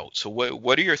gets out. So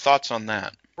what are your thoughts on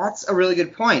that? That's a really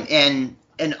good point. And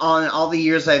on all the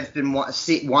years I've been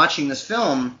watching this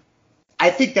film,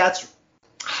 I think that's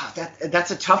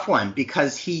a tough one,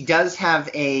 because he does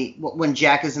have when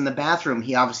Jack is in the bathroom,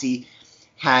 he obviously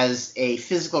has a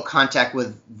physical contact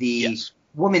with the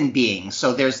woman being.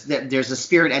 So there's a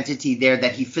spirit entity there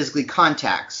that he physically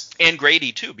contacts. And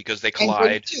Grady too, because they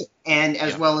collide. And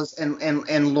as well as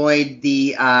and Lloyd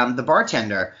the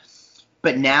bartender.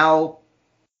 But now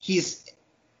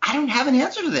I don't have an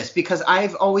answer to this, because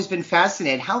I've always been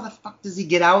fascinated. How the fuck does he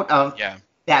get out of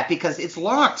that? Because it's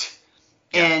locked.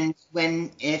 Yeah. And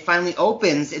when it finally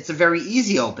opens, it's a very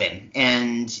easy open.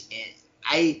 And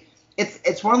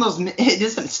it's one of those, it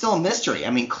isn't still a mystery. I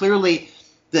mean, clearly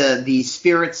the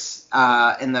spirits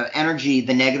and the energy,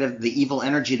 the negative, the evil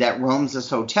energy that roams this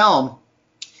hotel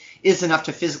is enough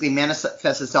to physically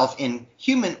manifest itself in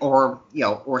human or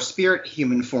spirit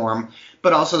human form,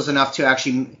 but also is enough to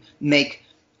actually make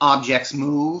objects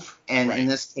move. And in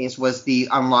this case was the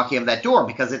unlocking of that door,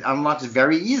 because it unlocks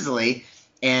very easily,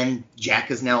 and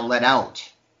Jack is now let out.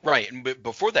 Right, and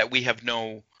before that we have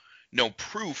no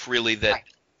proof really that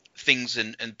things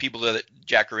and people that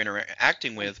Jack are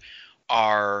interacting with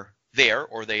are there,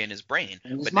 or they in his brain.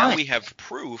 But now we have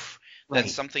proof that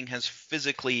something has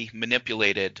physically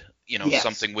manipulated,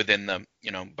 something within the,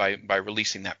 by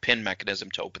releasing that pin mechanism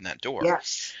to open that door.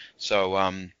 Yes. So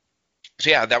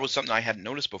yeah, that was something I hadn't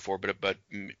noticed before, but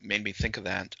made me think of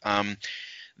that.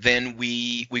 Then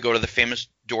we go to the famous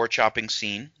door chopping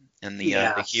scene and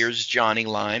the "Here's Johnny"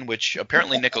 line, which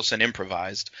apparently Nicholson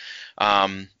improvised.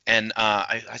 And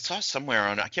I saw somewhere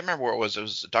I can't remember where it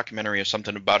was a documentary or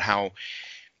something about how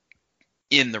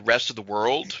in the rest of the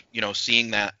world,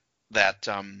 seeing that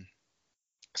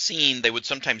scene, they would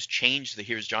sometimes change the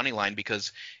 "Here's Johnny" line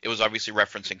because it was obviously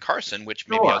referencing Carson, which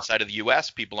maybe outside of the U.S.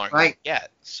 people aren't going to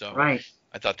get. So I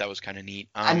thought that was kind of neat.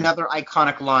 Another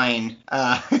iconic line.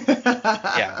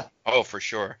 Yeah. Oh, for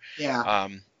sure. Yeah.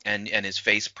 And his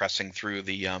face pressing through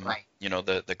the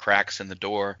the cracks in the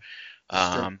door.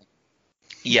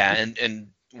 Yeah, and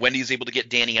Wendy's able to get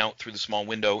Danny out through the small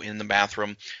window in the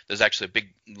bathroom. There's actually a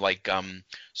big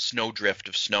snowdrift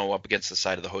of snow up against the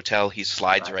side of the hotel. He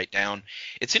slides right down.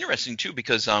 It's interesting too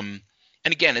because and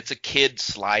again, it's a kid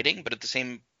sliding, but at the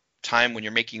same time when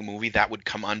you're making a movie that would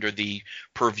come under the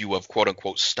purview of quote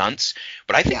unquote stunts.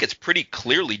 But I think it's pretty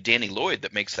clearly Danny Lloyd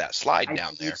that makes that slide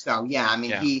down there. So yeah, I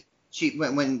mean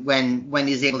when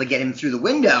he's able to get him through the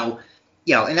window,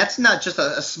 and that's not just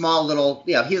a small little,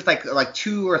 he's like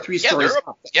 2 or 3 stories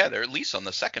up. Yeah, they're at least on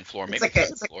the second floor, maybe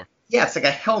third floor. Yeah, it's like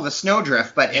a hell of a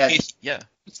snowdrift, but it's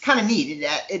kind of neat.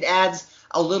 It adds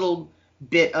a little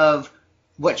bit of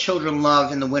what children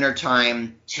love in the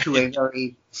wintertime to a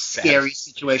very scary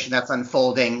situation that's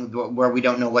unfolding where we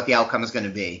don't know what the outcome is going to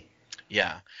be.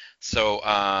 Yeah. So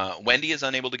Wendy is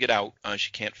unable to get out.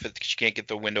 She can't get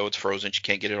the window. It's frozen. She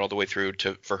can't get it all the way through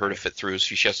for her to fit through.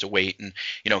 So she has to wait. And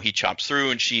he chops through.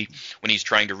 And when he's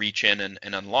trying to reach in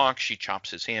and unlock, she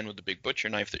chops his hand with the big butcher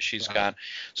knife that she's got.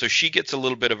 So she gets a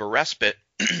little bit of a respite.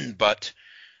 But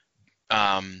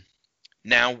now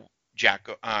Dick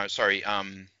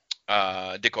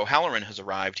O'Halloran has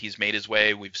arrived. He's made his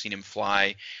way. We've seen him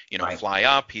fly. Fly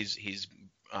up. He's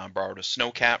borrowed a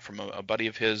snowcat from a buddy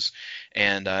of his,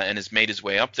 and has made his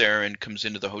way up there and comes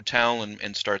into the hotel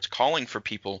and starts calling for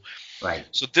people. Right.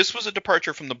 So this was a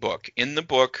departure from the book. In the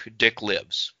book, Dick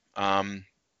lives.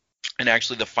 And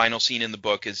actually, the final scene in the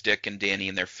book is Dick and Danny,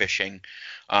 and they're fishing,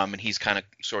 and he's kind of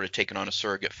sort of taken on a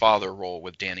surrogate father role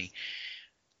with Danny.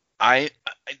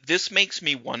 This makes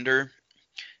me wonder,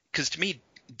 because to me,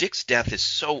 Dick's death is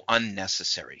so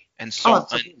unnecessary and so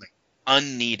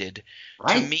unneeded.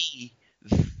 Right. To me,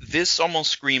 this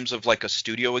almost screams of like a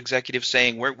studio executive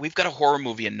saying, we've got a horror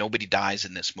movie and nobody dies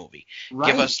in this movie.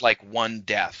 Right. Give us like one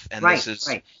death, and this is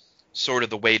sort of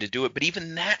the way to do it. But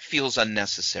even that feels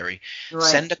unnecessary. Right.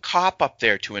 Send a cop up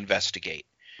there to investigate.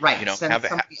 Right. You know, send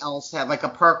somebody else. Have like a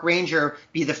park ranger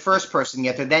be the first person to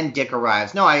get there, then Dick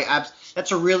arrives. No,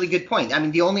 that's a really good point. I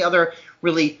mean, the only other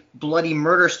really bloody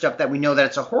murder stuff that we know that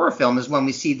it's a horror film is when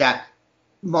we see that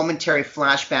momentary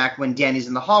flashback when Danny's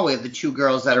in the hallway of the two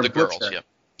girls that are butchered. Girls, yeah.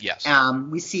 Yes.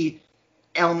 We see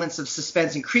elements of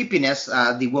suspense and creepiness.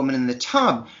 The woman in the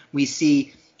tub. We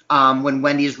see when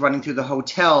Wendy is running through the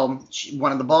hotel,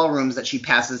 one of the ballrooms that she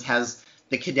passes has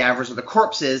the cadavers or the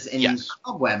corpses in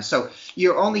cobwebs. So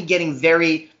you're only getting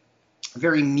very,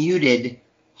 very muted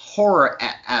horror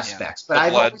aspects. Yeah. But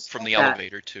the blood from the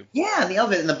elevator too. Yeah, the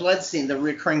elevator and the blood scene, the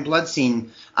recurring blood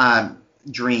scene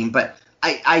dream. But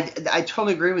I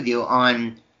totally agree with you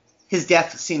on his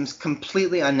death seems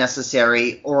completely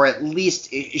unnecessary, or at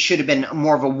least it should have been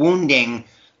more of a wounding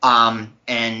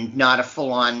and not a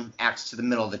full-on axe to the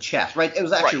middle of the chest. Right? It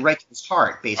was actually right to his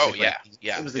heart, basically. Oh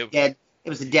yeah. It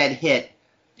was a dead hit.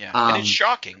 Yeah, and it's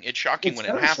shocking. It's shocking when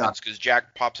it happens because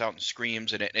Jack pops out and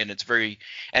screams, and it's very.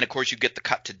 And of course, you get the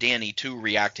cut to Danny too,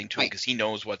 reacting to it because he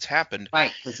knows what's happened.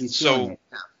 Right, because he's feeling it.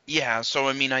 Yeah, so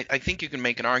I mean, I think you can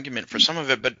make an argument for some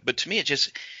of it, but to me, it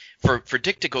just for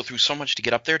Dick to go through so much to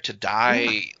get up there to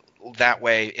die that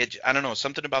way, I don't know,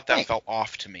 something about that felt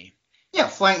off to me. Yeah,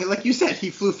 flying like you said, he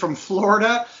flew from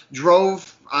Florida, drove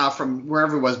from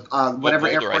wherever it was, whatever Boulder,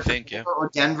 airport, I think, or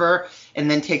Denver,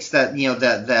 and then takes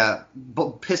the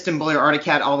Piston Bully Arctic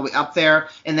Cat all the way up there,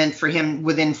 and then for him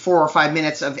within 4 or 5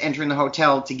 minutes of entering the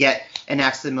hotel to get an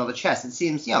axe to the middle of the chest. It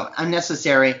seems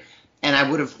unnecessary, and I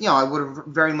would have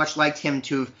very much liked him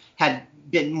to have had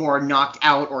been more knocked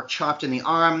out or chopped in the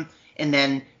arm, and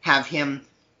then have him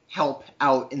help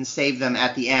out and save them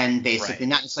at the end, basically.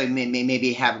 Not necessarily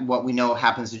maybe have what we know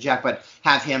happens to Jack, but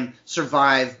have him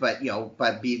survive, but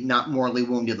be not mortally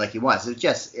wounded like he was. It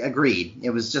just agreed.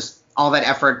 It was just all that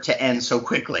effort to end so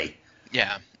quickly.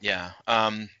 Yeah.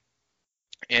 I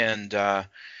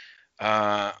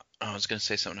was going to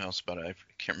say something else about it. I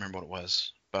can't remember what it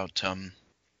was. About I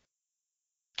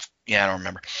don't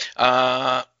remember.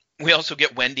 We also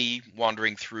get Wendy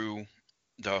wandering through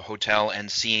the hotel and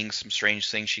seeing some strange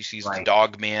things. She sees the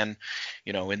dog man,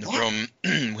 in the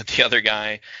room with the other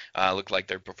guy. Look like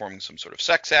they're performing some sort of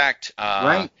sex act.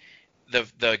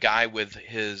 The guy with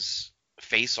his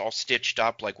face all stitched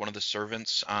up like one of the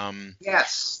servants.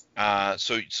 Yes.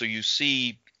 So you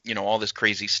see, all this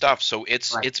crazy stuff. So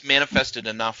it's manifested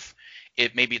enough.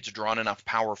 Maybe it's drawn enough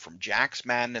power from Jack's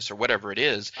madness or whatever it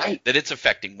is that it's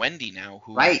affecting Wendy now,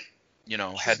 who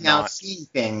she's now seeing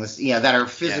things that are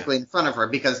physically in front of her,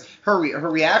 because her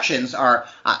reactions are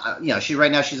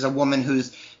she's a woman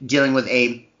who's dealing with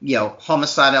a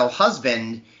homicidal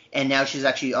husband, and now she's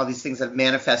actually all these things have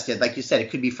manifested. Like you said,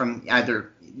 it could be from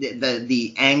either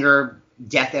the anger,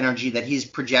 death energy that he's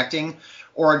projecting,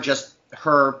 or just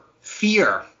her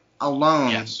fear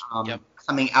alone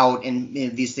coming out, and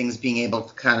these things being able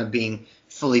to kind of being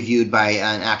fully viewed by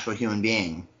an actual human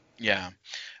being. Yeah.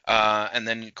 And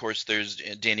then, of course, there's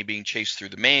Danny being chased through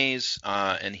the maze,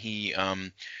 and he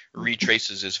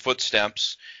retraces his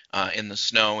footsteps in the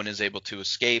snow and is able to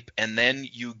escape. And then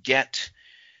you get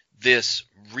this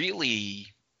really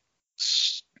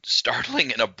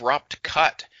startling and abrupt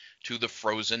cut to the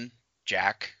frozen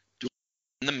Jack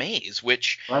in the maze,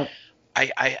 which I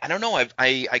don't know.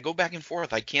 I go back and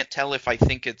forth. I can't tell if I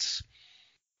think it's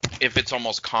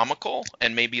almost comical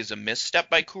and maybe is a misstep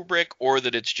by Kubrick, or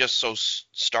that it's just so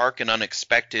stark and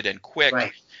unexpected and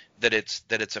quick that it's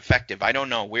effective. I don't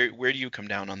know. Where do you come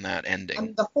down on that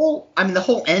ending? The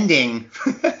whole ending,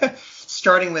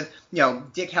 starting with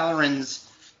Dick Halloran's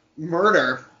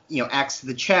murder, axe to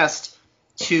the chest,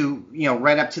 to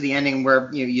right up to the ending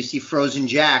where you see frozen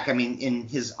Jack. I mean, in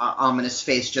his ominous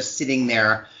face, just sitting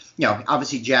there.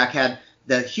 Obviously Jack had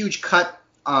the huge cut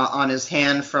on his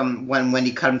hand from when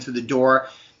Wendy cut him through the door.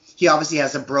 He obviously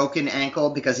has a broken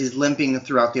ankle because he's limping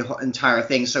throughout the entire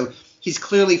thing. So he's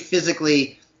clearly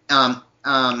physically from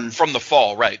the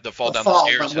fall, right? The fall down the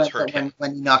stairs has hurt him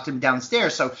when he knocked him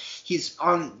downstairs. So he's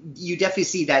on. You definitely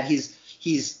see that he's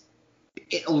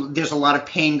there's a lot of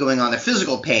pain going on, the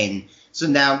physical pain. So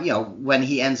now, when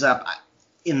he ends up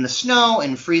in the snow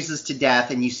and freezes to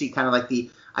death, and you see kind of like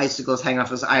the icicles hanging off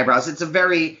his eyebrows, it's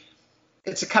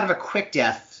a kind of a quick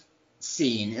death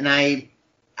scene, and I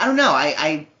don't know,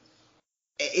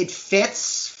 it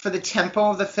fits for the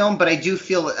tempo of the film, but I do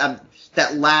feel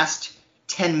that last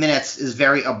 10 minutes is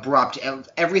very abrupt.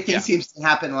 Everything seems to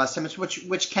happen in the last 10 minutes,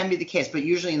 which can be the case, but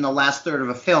usually in the last third of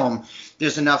a film,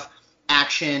 there's enough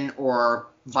action or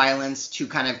violence to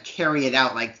kind of carry it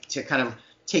out, like to kind of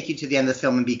take you to the end of the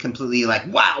film and be completely like,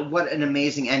 wow, what an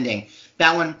amazing ending.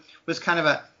 That one was kind of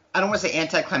I don't want to say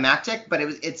anticlimactic, but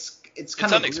it's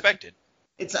kind of unexpected.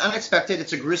 It's unexpected.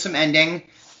 It's a gruesome ending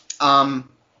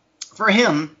for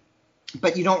him,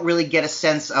 but you don't really get a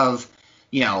sense of,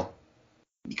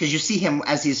 because you see him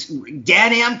as he's,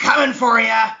 Danny, I'm coming for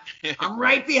you. I'm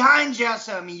right behind you.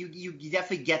 So, I mean, you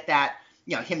definitely get that,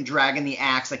 him dragging the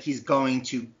axe like he's going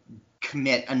to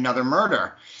commit another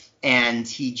murder. And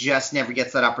he just never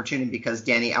gets that opportunity because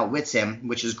Danny outwits him,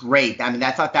 which is great. I mean,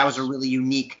 I thought that was a really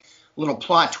unique little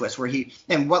plot twist where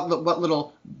what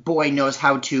little boy knows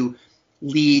how to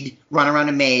run around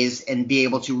a maze and be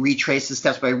able to retrace the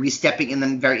steps by re-stepping in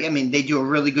them. They do a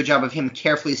really good job of him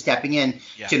carefully stepping in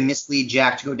to mislead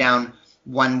Jack to go down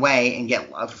one way and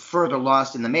get further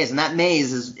lost in the maze. And that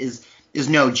maze is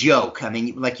no joke. I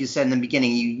mean, like you said in the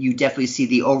beginning, you definitely see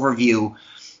the overview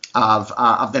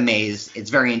of the maze. It's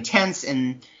very intense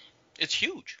and it's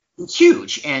huge. It's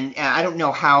huge, and I don't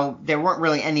know how there weren't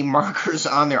really any markers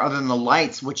on there other than the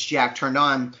lights, which Jack turned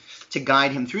on to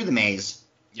guide him through the maze.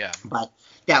 Yeah. But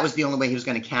that was the only way he was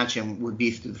going to catch him would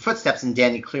be through the footsteps, and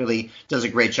Danny clearly does a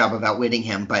great job of outwitting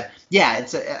him. But yeah,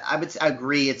 I would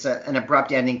agree. It's an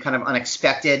abrupt ending, kind of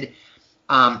unexpected.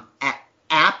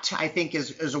 Apt, I think,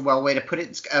 is a well way to put it.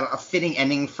 It's a fitting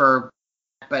ending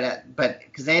but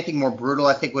because anything more brutal,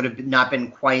 I think, would have not been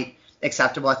quite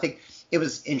acceptable. I think it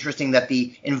was interesting that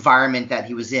the environment that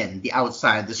he was in, the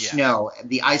outside, the snow,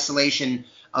 the isolation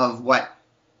of what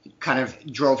kind of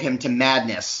drove him to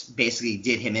madness basically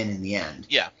did him in the end.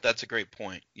 Yeah, that's a great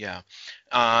point. Yeah.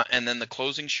 And then the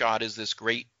closing shot is this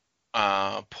great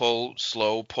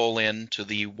slow pull in to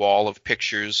the wall of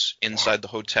pictures inside the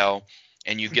hotel.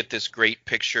 And you get this great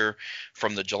picture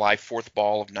from the July 4th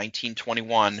ball of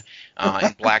 1921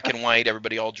 in black and white,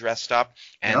 everybody all dressed up.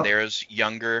 And there's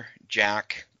younger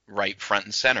Jack right front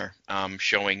and center,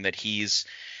 showing that he's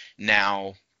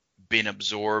now been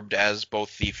absorbed as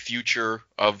both the future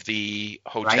of the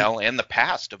hotel and the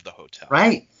past of the hotel.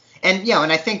 Right. And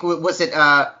and I think, was it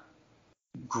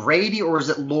Grady or was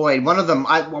it Lloyd? One of them,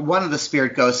 one of the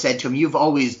spirit ghosts said to him, "You've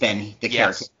always been the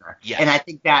character." Yes. And I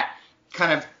think that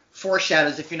kind of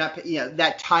foreshadows, if you're not,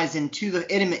 that ties into the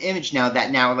image now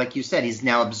that like you said, he's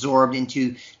now absorbed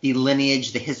into the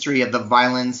lineage, the history of the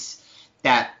violence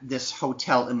that this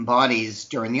hotel embodies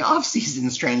during the off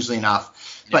season, strangely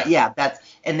enough. But that's,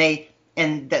 and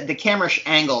the camera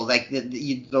angle, like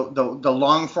the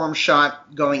long form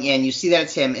shot going in, you see that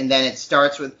it's him, and then it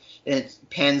starts with, and it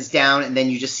pans down, and then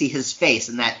you just see his face,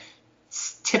 and that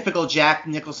typical Jack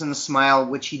Nicholson smile,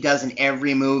 which he does in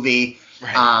every movie,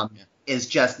 is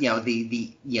just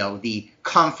the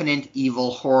confident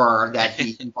evil horror that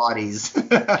he embodies.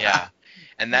 Yeah.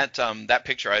 And that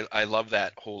picture, I love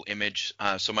that whole image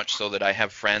so much so that I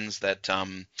have friends that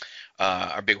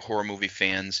are big horror movie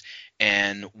fans.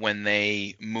 And when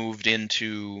they moved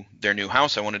into their new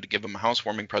house, I wanted to give them a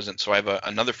housewarming present. So I have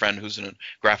another friend who's a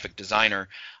graphic designer.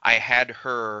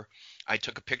 I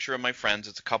took a picture of my friends.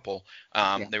 It's a couple.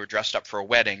 They were dressed up for a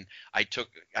wedding.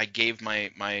 I gave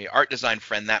my art design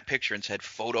friend that picture and said,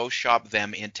 Photoshop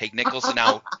them in, take Nicholson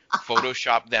out,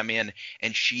 Photoshop them in,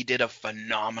 and she did a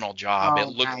phenomenal job. It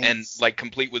looked and like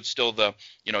complete with still the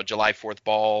July 4th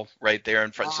ball right there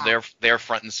in front. So they're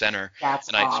front and center. That's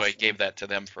and awesome. So I gave that to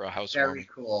them for a housewarming. Very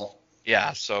cool.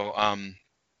 Yeah. So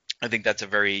I think that's a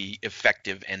very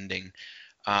effective ending.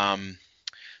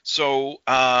 So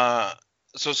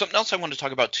something else I want to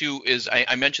talk about too is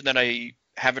I mentioned that I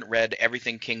haven't read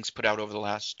everything King's put out over the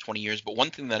last 20 years, but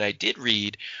one thing that I did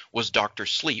read was Dr.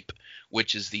 Sleep,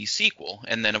 which is the sequel.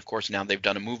 And then, of course, now they've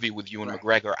done a movie with Ewan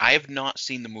McGregor. I have not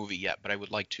seen the movie yet, but I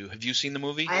would like to. Have you seen the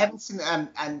movie? I haven't seen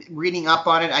I'm reading up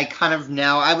on it. I kind of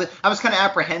know. I was kind of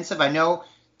apprehensive. I know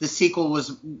the sequel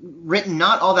was written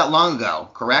not all that long ago,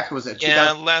 correct? Was it?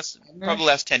 Yeah, probably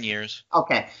last 10 years.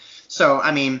 Okay. So,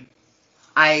 I mean,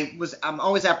 I'm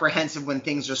always apprehensive when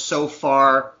things are so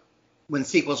far, when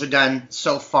sequels are done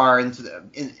so far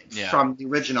from the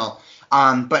original.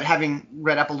 But having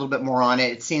read up a little bit more on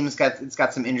it, it seems it's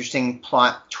got some interesting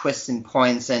plot twists and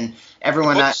points, and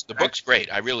everyone. The book's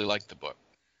great. I really like the book.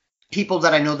 people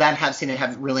that I know that have seen it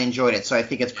have really enjoyed it. So I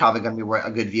think it's probably going to be a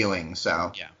good viewing.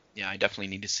 So Yeah, I definitely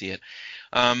need to see it.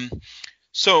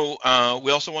 So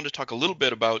we also want to talk a little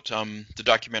bit about the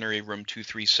documentary Room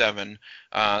 237.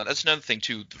 That's another thing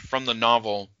too. From the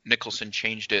novel, Nicholson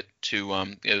changed it to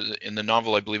in the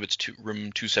novel, I believe it's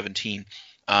Room 217.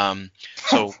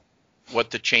 So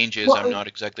what the change is, I'm not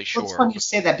exactly sure. It's funny you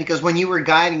say that, because when you were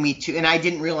guiding me to, and I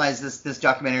didn't realize this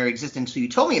documentary existed until you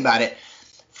told me about it.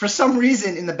 For some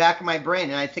reason, in the back of my brain,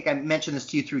 and I think I mentioned this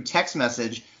to you through text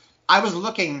message, I was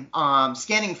looking,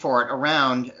 scanning for it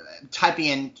around, typing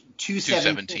in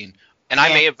 217. And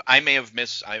I may have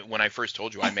missed, when I first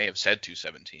told you, I may have said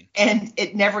 217. And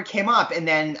it never came up. And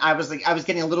then I was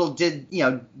getting a little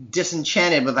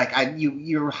disenchanted with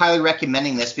you're highly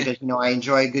recommending this because I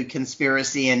enjoy a good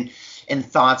conspiracy and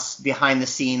thoughts behind the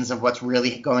scenes of what's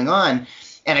really going on.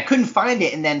 And I couldn't find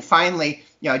it. And then finally,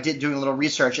 I did doing a little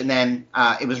research, and then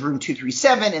it was Room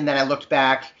 237. And then I looked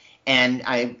back and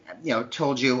I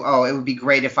told you, oh, it would be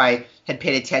great if I had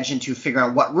paid attention to figure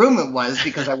out what room it was,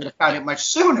 because I would have found it much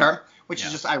sooner, which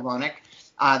is just ironic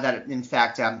that in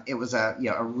fact it was a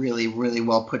really, really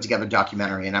well put together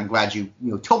documentary, and I'm glad you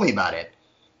told me about it.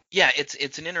 Yeah,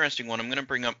 it's an interesting one. I'm going to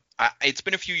bring up. It's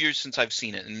been a few years since I've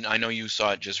seen it, and I know you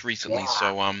saw it just recently.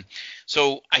 Yeah.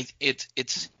 So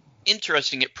it's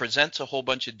interesting. It presents a whole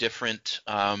bunch of different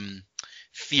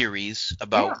theories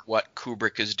about what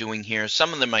Kubrick is doing here.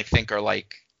 Some of them I think are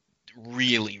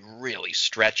really, really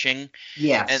stretching.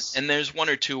 Yes. And there's one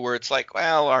or two where it's like,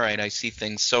 well, all right, I see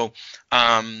things. So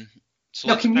can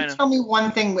you tell me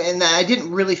one thing? And I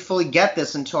didn't really fully get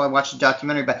this until I watched the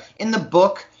documentary, but in the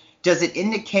book, does it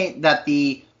indicate that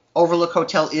the Overlook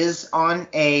Hotel is on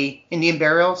a Indian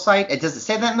burial site? Does it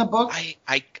say that in the book?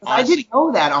 I honestly, didn't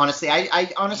know that, honestly.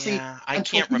 I honestly... Yeah, I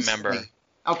can't remember.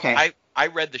 Okay. I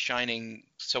read The Shining.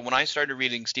 So when I started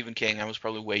reading Stephen King, I was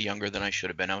probably way younger than I should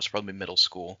have been. I was probably middle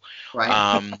school.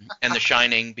 Right. And The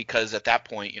Shining, because at that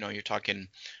point, you're talking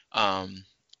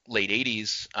late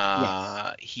 80s.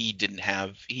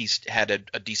 He's had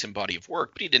a decent body of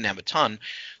work, but he didn't have a ton.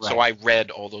 Right. So I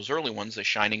read all those early ones. The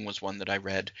Shining was one that I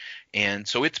read. And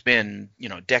so it's been,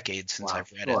 decades since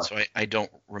I've read it. So I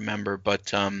don't remember.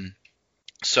 But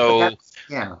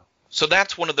So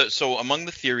that's one of the – so among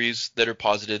the theories that are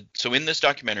posited – so in this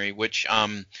documentary, which,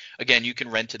 again, you can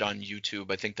rent it on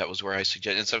YouTube. I think that was where I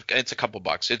suggested – it's a couple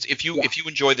bucks. If you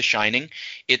enjoy The Shining,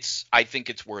 I think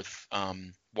it's worth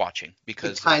watching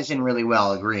because – it ties in really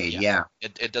well, agreed, yeah.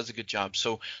 It does a good job.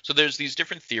 So there's these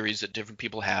different theories that different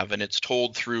people have, and it's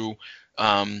told through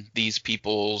these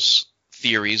people's –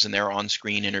 theories and their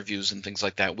on-screen interviews and things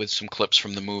like that with some clips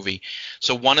from the movie.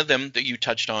 So one of them that you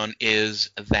touched on is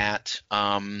that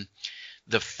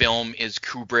the film is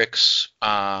Kubrick's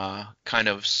kind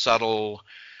of subtle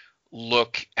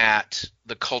look at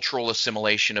the cultural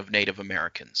assimilation of Native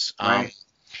Americans. Right.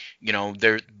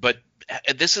 But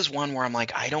this is one where I'm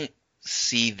like, I don't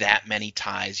see that many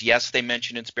ties. Yes, they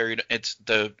mention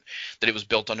that it was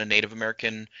built on a Native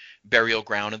American burial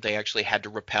ground, and they actually had to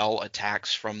repel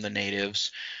attacks from the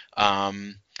natives.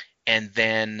 And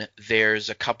then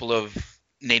there's a couple of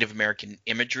Native American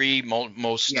imagery,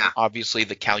 most obviously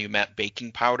the Calumet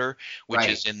baking powder, which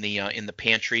is in the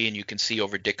pantry, and you can see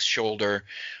over Dick's shoulder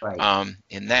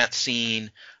in that scene.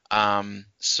 So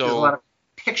there's a lot of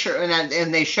picture,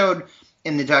 and they showed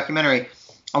in the documentary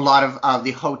a lot of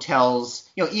the hotels,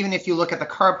 even if you look at the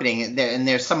carpeting, and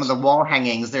there's some of the wall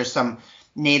hangings, there's some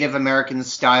Native American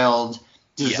styled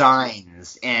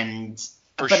designs, and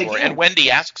for sure. Again, and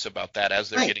Wendy asks about that as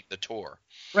they're getting the tour.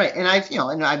 Right, and I've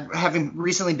having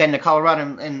recently been to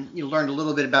Colorado and learned a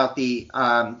little bit about the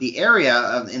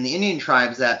area in the Indian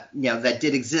tribes that that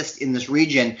did exist in this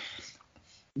region.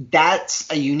 That's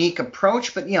a unique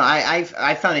approach, but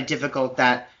I found it difficult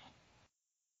that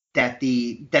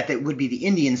would be the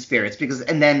Indian spirits, because,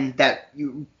 and then that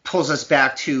pulls us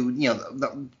back to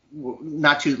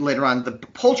not to later on the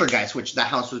poltergeist, which the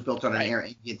house was built on an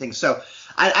Indian thing. So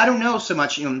I don't know so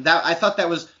much. That I thought that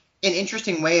was an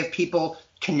interesting way of people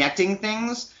connecting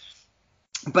things,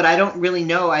 but I don't really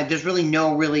know. There's really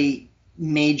no really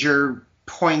major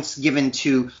points given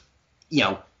to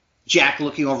Jack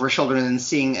looking over his shoulder and then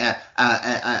seeing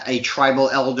a tribal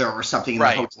elder or something in the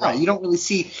hotel. Right. You don't really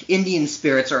see Indian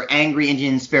spirits or angry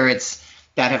Indian spirits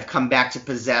that have come back to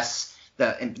possess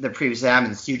the previous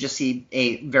inhabitants. You just see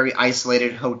a very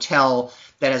isolated hotel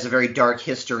that has a very dark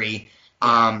history,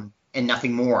 and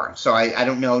nothing more. So I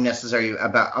don't know necessarily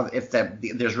about if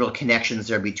there's real connections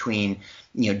there between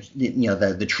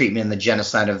the treatment and the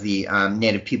genocide of the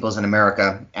native peoples in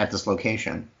America at this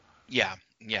location. Yeah.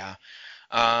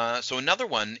 So another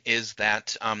one is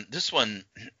that this one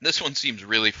seems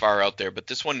really far out there, but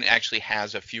this one actually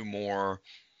has a few more.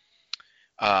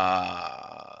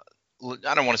 I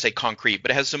don't want to say concrete,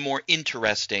 but it has some more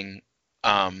interesting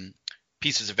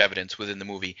pieces of evidence within the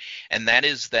movie, and that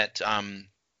is that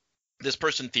this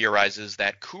person theorizes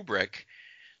that Kubrick.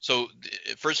 So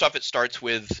first off, it starts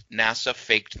with NASA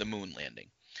faked the moon landing.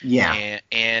 Yeah.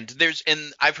 And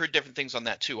I've heard different things on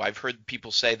that too. I've heard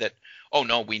people say that, oh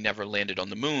no, we never landed on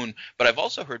the moon. But I've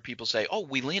also heard people say, oh,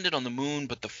 we landed on the moon,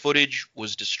 but the footage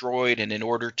was destroyed, and in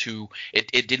order to,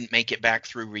 it didn't make it back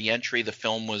through reentry. The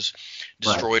film was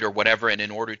destroyed or whatever, and in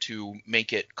order to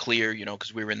make it clear,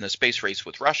 because we were in the space race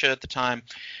with Russia at the time,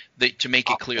 to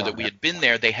make it clear that we had been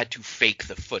there, they had to fake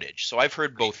the footage. So I've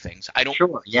heard both things. I don't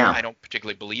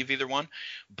particularly believe either one,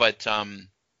 but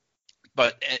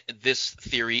this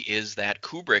theory is that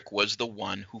Kubrick was the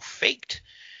one who faked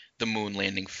the moon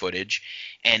landing footage,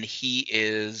 and he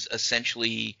is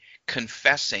essentially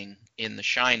confessing in The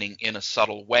Shining in a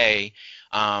subtle way.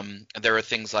 There are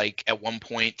things like at one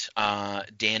point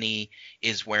Danny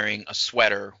is wearing a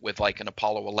sweater with like an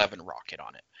Apollo 11 rocket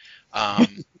on it.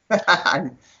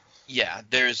 Yeah,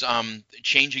 there's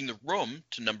changing the room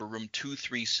to number room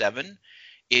 237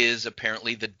 is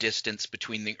apparently the distance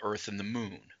between the Earth and the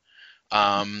moon.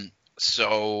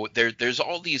 So there's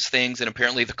all these things, and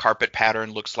apparently the carpet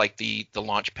pattern looks like the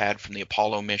launch pad from the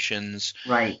Apollo missions.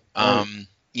 Right.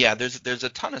 Yeah, there's a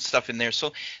ton of stuff in there.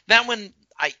 So that one,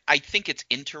 I think it's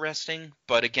interesting,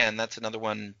 but again, that's another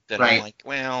one that I'm like,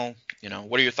 well,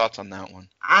 what are your thoughts on that one?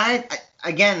 I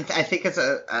think it's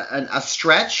a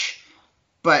stretch,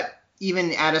 but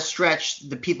even at a stretch,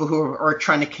 the people who are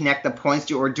trying to connect the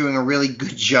points are doing a really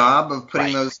good job of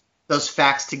putting those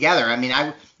facts together. I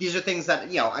mean, these are things that,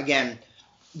 again,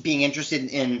 being interested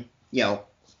in, the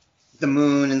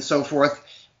moon and so forth,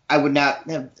 I would not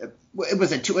have.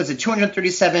 Was it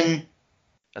 237?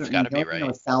 That's got to be right.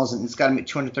 1,000. It's got to be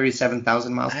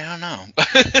 237,000 miles. I don't know.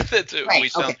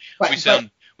 Right.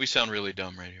 We sound really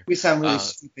dumb right here. We sound really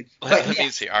stupid. Let me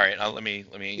see. All right. Let me.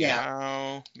 Yeah.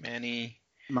 How many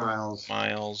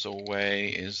miles away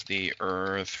is the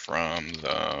Earth from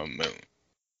the moon?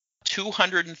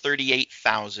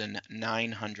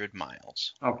 238,900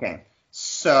 miles. Okay.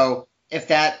 So if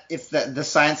the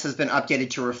science has been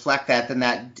updated to reflect that, then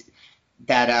that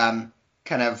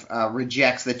kind of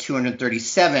rejects the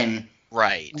 237.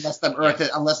 Right. Unless the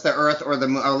Earth or the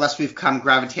moon, unless we've come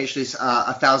gravitationally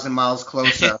 1,000 miles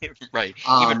closer. Right.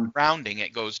 Even rounding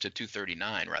it goes to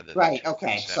 239 rather than. Right.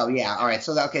 Okay. So yeah. All right.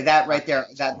 So that right there,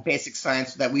 that basic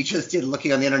science that we just did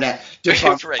looking on the internet.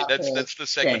 That's right. That's the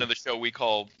segment of the show we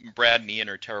call Brad and Ian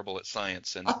are terrible at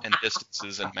science and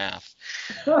distances and math.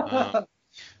 Well,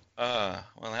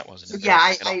 that wasn't. So yeah,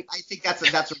 I think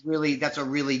that's a really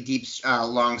deep,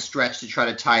 long stretch to try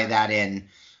to tie that in.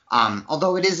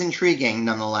 Although it is intriguing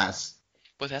nonetheless.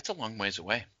 But that's a long ways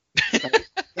away.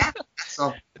 Yeah.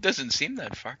 So it doesn't seem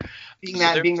that far. Being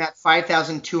that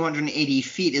 5,280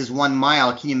 feet is 1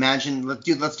 mile. Can you imagine?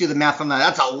 Let's do the math on that.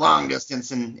 That's a long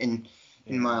distance in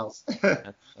miles.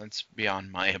 That's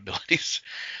beyond my abilities.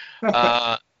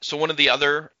 So one of the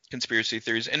other conspiracy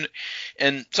theories, and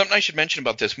something I should mention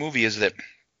about this movie is that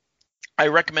I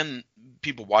recommend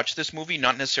people watch this movie,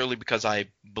 not necessarily because I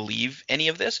believe any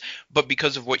of this, but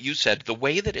because of what you said. The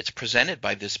way that it's presented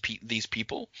by these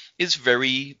people is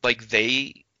very like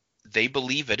they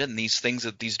believe it, and these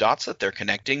dots that they're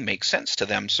connecting make sense to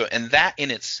them. So, and that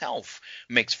in itself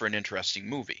makes for an interesting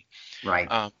movie.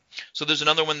 Right. So there's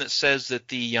another one that says that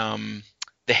the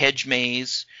hedge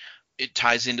maze, it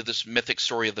ties into this mythic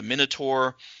story of the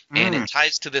Minotaur, and it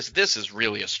ties to this. This is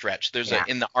really a stretch. There's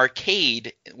in the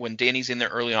arcade, when Danny's in there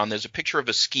early on, there's a picture of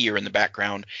a skier in the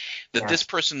background that this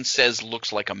person says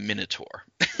looks like a Minotaur.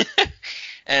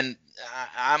 And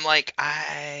I'm like,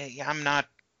 I'm not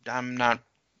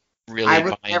really I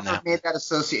would buying never that. have made that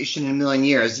association in a million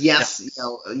years. Yes,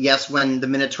 yes, when the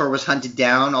Minotaur was hunted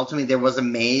down, ultimately there was a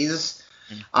maze.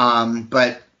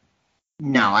 But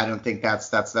no, I don't think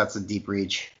that's a deep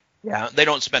reach. Yeah, they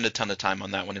don't spend a ton of time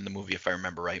on that one in the movie, if I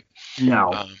remember right.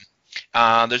 No.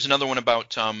 There's another one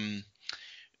about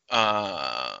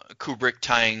Kubrick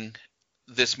tying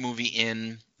this movie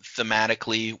in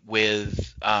thematically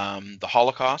with the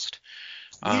Holocaust,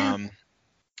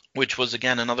 which was,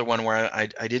 again, another one where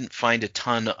I didn't find a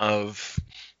ton of,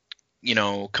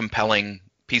 compelling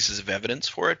pieces of evidence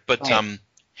for it. But,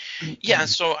 yeah,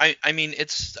 so, I mean,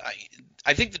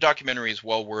 I think the documentary is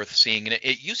well worth seeing, and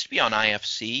it used to be on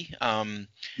IFC.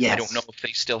 Yes. I don't know if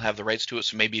they still have the rights to it,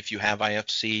 so maybe if you have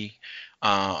IFC,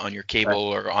 on your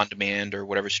cable or on demand or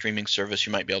whatever streaming service.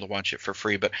 You might be able to watch it for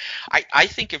free. But I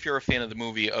think if you're a fan of the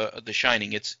movie, The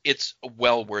Shining, it's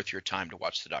well worth your time to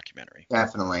watch the documentary.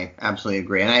 Definitely. Absolutely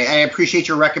agree. And I appreciate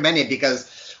your recommending it,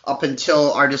 because up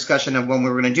until our discussion of when we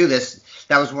were going to do this,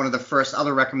 that was one of the first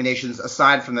other recommendations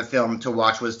aside from the film to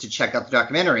watch, was to check out the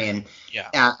documentary. And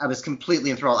I was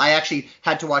completely enthralled. I actually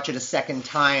had to watch it a second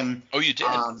time. Oh, you did?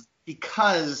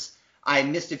 Because I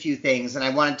missed a few things, and I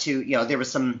wanted to, there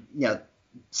was some,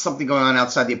 something going on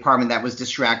outside the apartment that was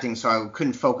distracting, so I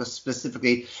couldn't focus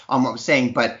specifically on what was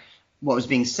saying, but what was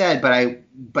being said. But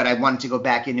I wanted to go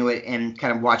back into it and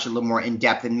kind of watch it a little more in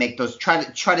depth and make those, try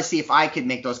to see if I could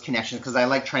make those connections, because I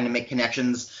like trying to make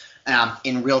connections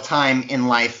in real time in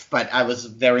life. But I was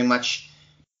very much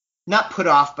not put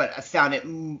off, but I found it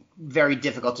very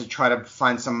difficult to try to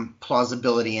find some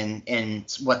plausibility in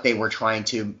what they were trying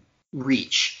to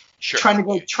reach. Sure.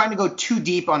 Trying to go too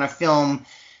deep on a film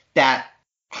that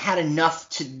had enough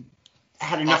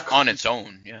on its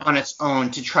own, on its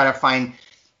own, to try to find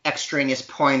extraneous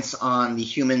points on the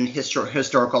human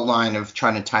historical line of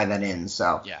trying to tie that in.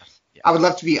 So yeah. I would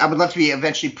love to be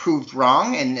eventually proved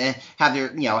wrong, and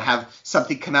have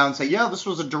something come out and say, yeah, this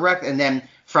was a direct, and then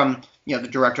from the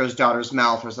director's daughter's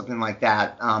mouth or something like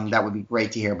that. That would be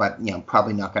great to hear, but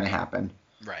probably not going to happen.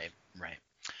 Right.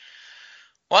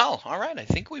 Well, all right. I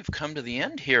think we've come to the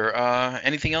end here.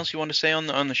 Anything else you want to say on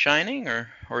the Shining or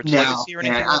its legacy or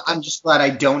anything? No, I'm just glad I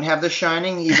don't have The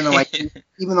Shining, even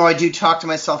though I do talk to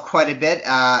myself quite a bit.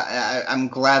 I'm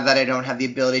glad that I don't have the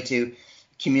ability to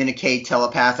communicate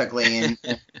telepathically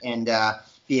and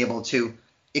be able to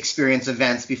experience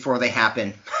events before they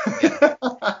happen.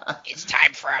 It's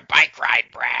time for a bike ride,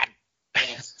 Brad.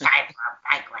 It's time for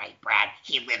a bike ride, Brad.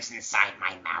 He lives inside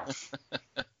my mouth.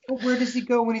 Well, where does he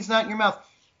go when he's not in your mouth?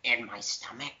 In my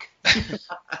stomach.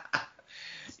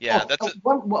 Yeah,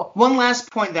 one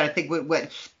last point that I think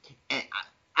what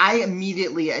I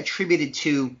immediately attributed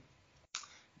to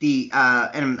the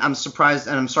and I'm surprised,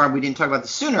 and I'm sorry we didn't talk about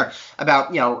this sooner,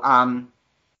 about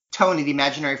Tony, the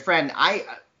imaginary friend. I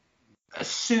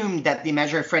assumed that the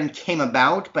imaginary friend came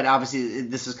about, but obviously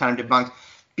this is kind of debunked,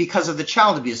 because of the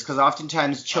child abuse, because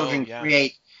oftentimes children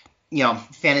create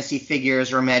fantasy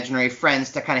figures or imaginary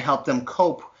friends to kind of help them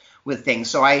cope with things.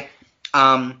 So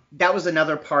that was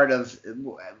another part of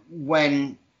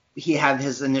when he had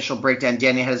his initial breakdown.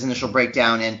 Danny had his initial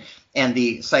breakdown, and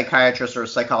the psychiatrist or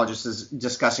psychologist is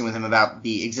discussing with him about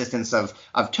the existence of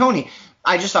Tony.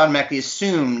 I just automatically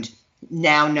assumed,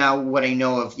 now what I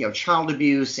know of child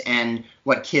abuse and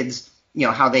what kids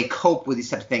how they cope with these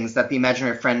types of things, that the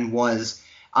imaginary friend was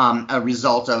a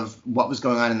result of what was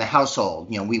going on in the household.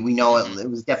 We know it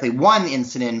was definitely one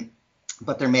incident,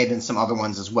 but there may have been some other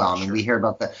ones as well. I mean, we hear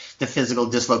about the physical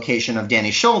dislocation of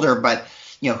Danny's shoulder, but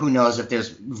who knows if there's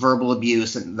verbal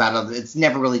abuse, and that it's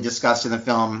never really discussed in the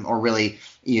film, or really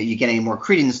you get any more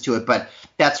credence to it. But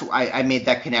that's why I made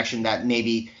that connection, that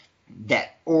maybe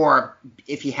that, or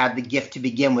if he had the gift to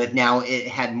begin with, now it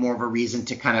had more of a reason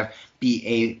to kind of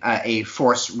be a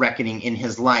force reckoning in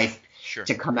his life. Sure.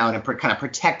 To come out and kind of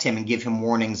protect him and give him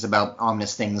warnings about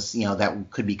ominous things,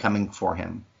 that could be coming for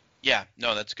him. Yeah,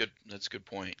 no, that's good. That's a good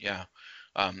point. Yeah,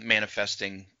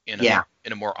 manifesting in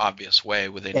a more obvious way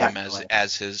within him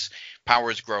as his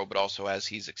powers grow, but also as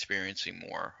he's experiencing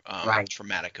more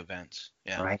traumatic events.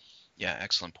 Yeah, right. Yeah,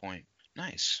 excellent point.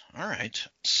 Nice. All right.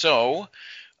 So,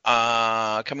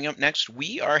 coming up next,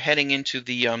 we are heading into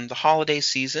the holiday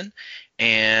season.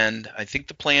 And I think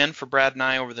the plan for Brad and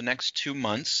I over the next 2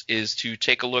 months is to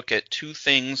take a look at two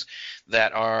things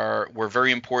that were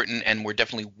very important and were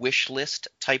definitely wish list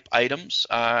type items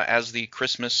as the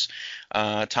Christmas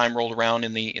time rolled around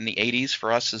in the 80s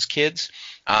for us as kids.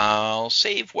 I'll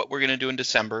save what we're going to do in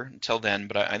December until then,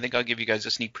 but I think I'll give you guys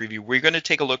a sneak preview. We're going to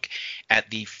take a look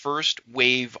at the first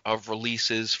wave of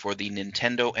releases for the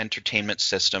Nintendo Entertainment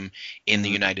System in the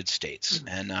United States.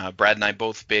 And Brad and I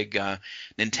both big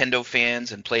Nintendo fans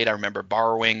and played. I remember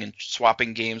borrowing and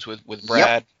swapping games with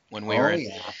Brad when we were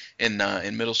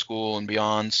in middle school and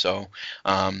beyond. So,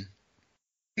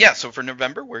 so for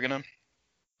November, we're going to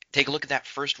take a look at that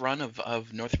first run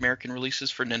of North American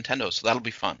releases for Nintendo. So that'll be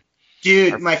fun.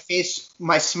 Dude, my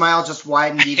smile just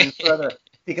widened even further,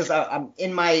 because I'm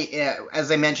in my, as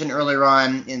I mentioned earlier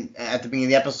on at the beginning of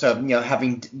the episode,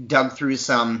 having dug through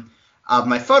some of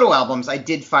my photo albums, I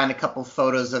did find a couple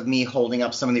photos of me holding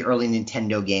up some of the early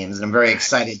Nintendo games, and I'm very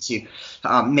excited to,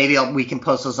 maybe we can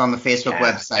post those on the Facebook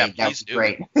website. Yeah, That'd be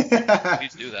great.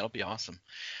 Please do. That'll be awesome.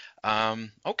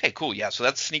 Okay, cool. Yeah, so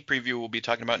that's a sneak preview. We'll be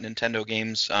talking about Nintendo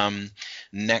games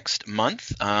next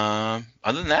month. Other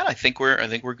than that, I think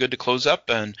we're good to close up,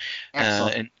 and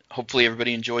hopefully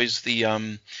everybody enjoys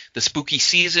the spooky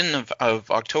season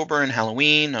of October and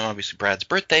Halloween. Obviously, Brad's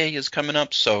birthday is coming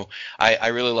up, so I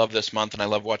really love this month, and I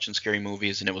love watching scary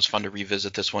movies, and it was fun to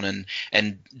revisit this one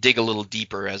and dig a little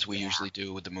deeper as we usually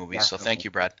do with the movies. Definitely. So thank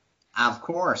you, Brad. Of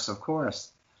course.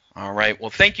 All right. Well,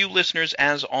 thank you, listeners,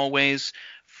 as always.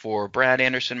 For Brad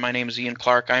Anderson, my name is Ian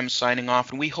Clark. I'm signing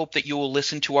off, and we hope that you will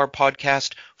listen to our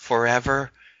podcast forever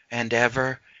and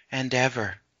ever and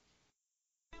ever.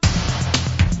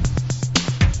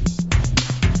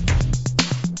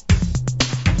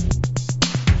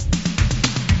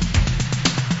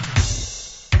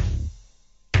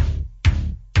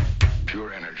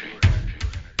 Pure energy.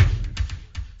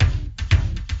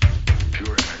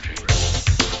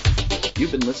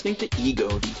 You've been listening to Ego,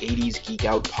 the 80s Geek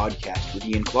Out podcast with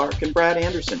Ian Clark and Brad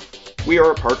Anderson. We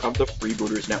are a part of the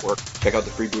Freebooters Network. Check out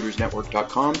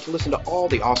thefreebootersnetwork.com to listen to all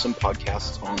the awesome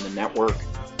podcasts on the network.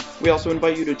 We also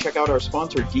invite you to check out our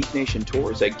sponsor, Geek Nation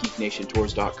Tours, at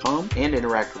geeknationtours.com and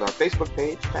interact with our Facebook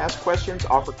page to ask questions,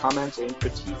 offer comments, and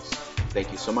critiques.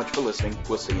 Thank you so much for listening.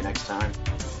 We'll see you next time.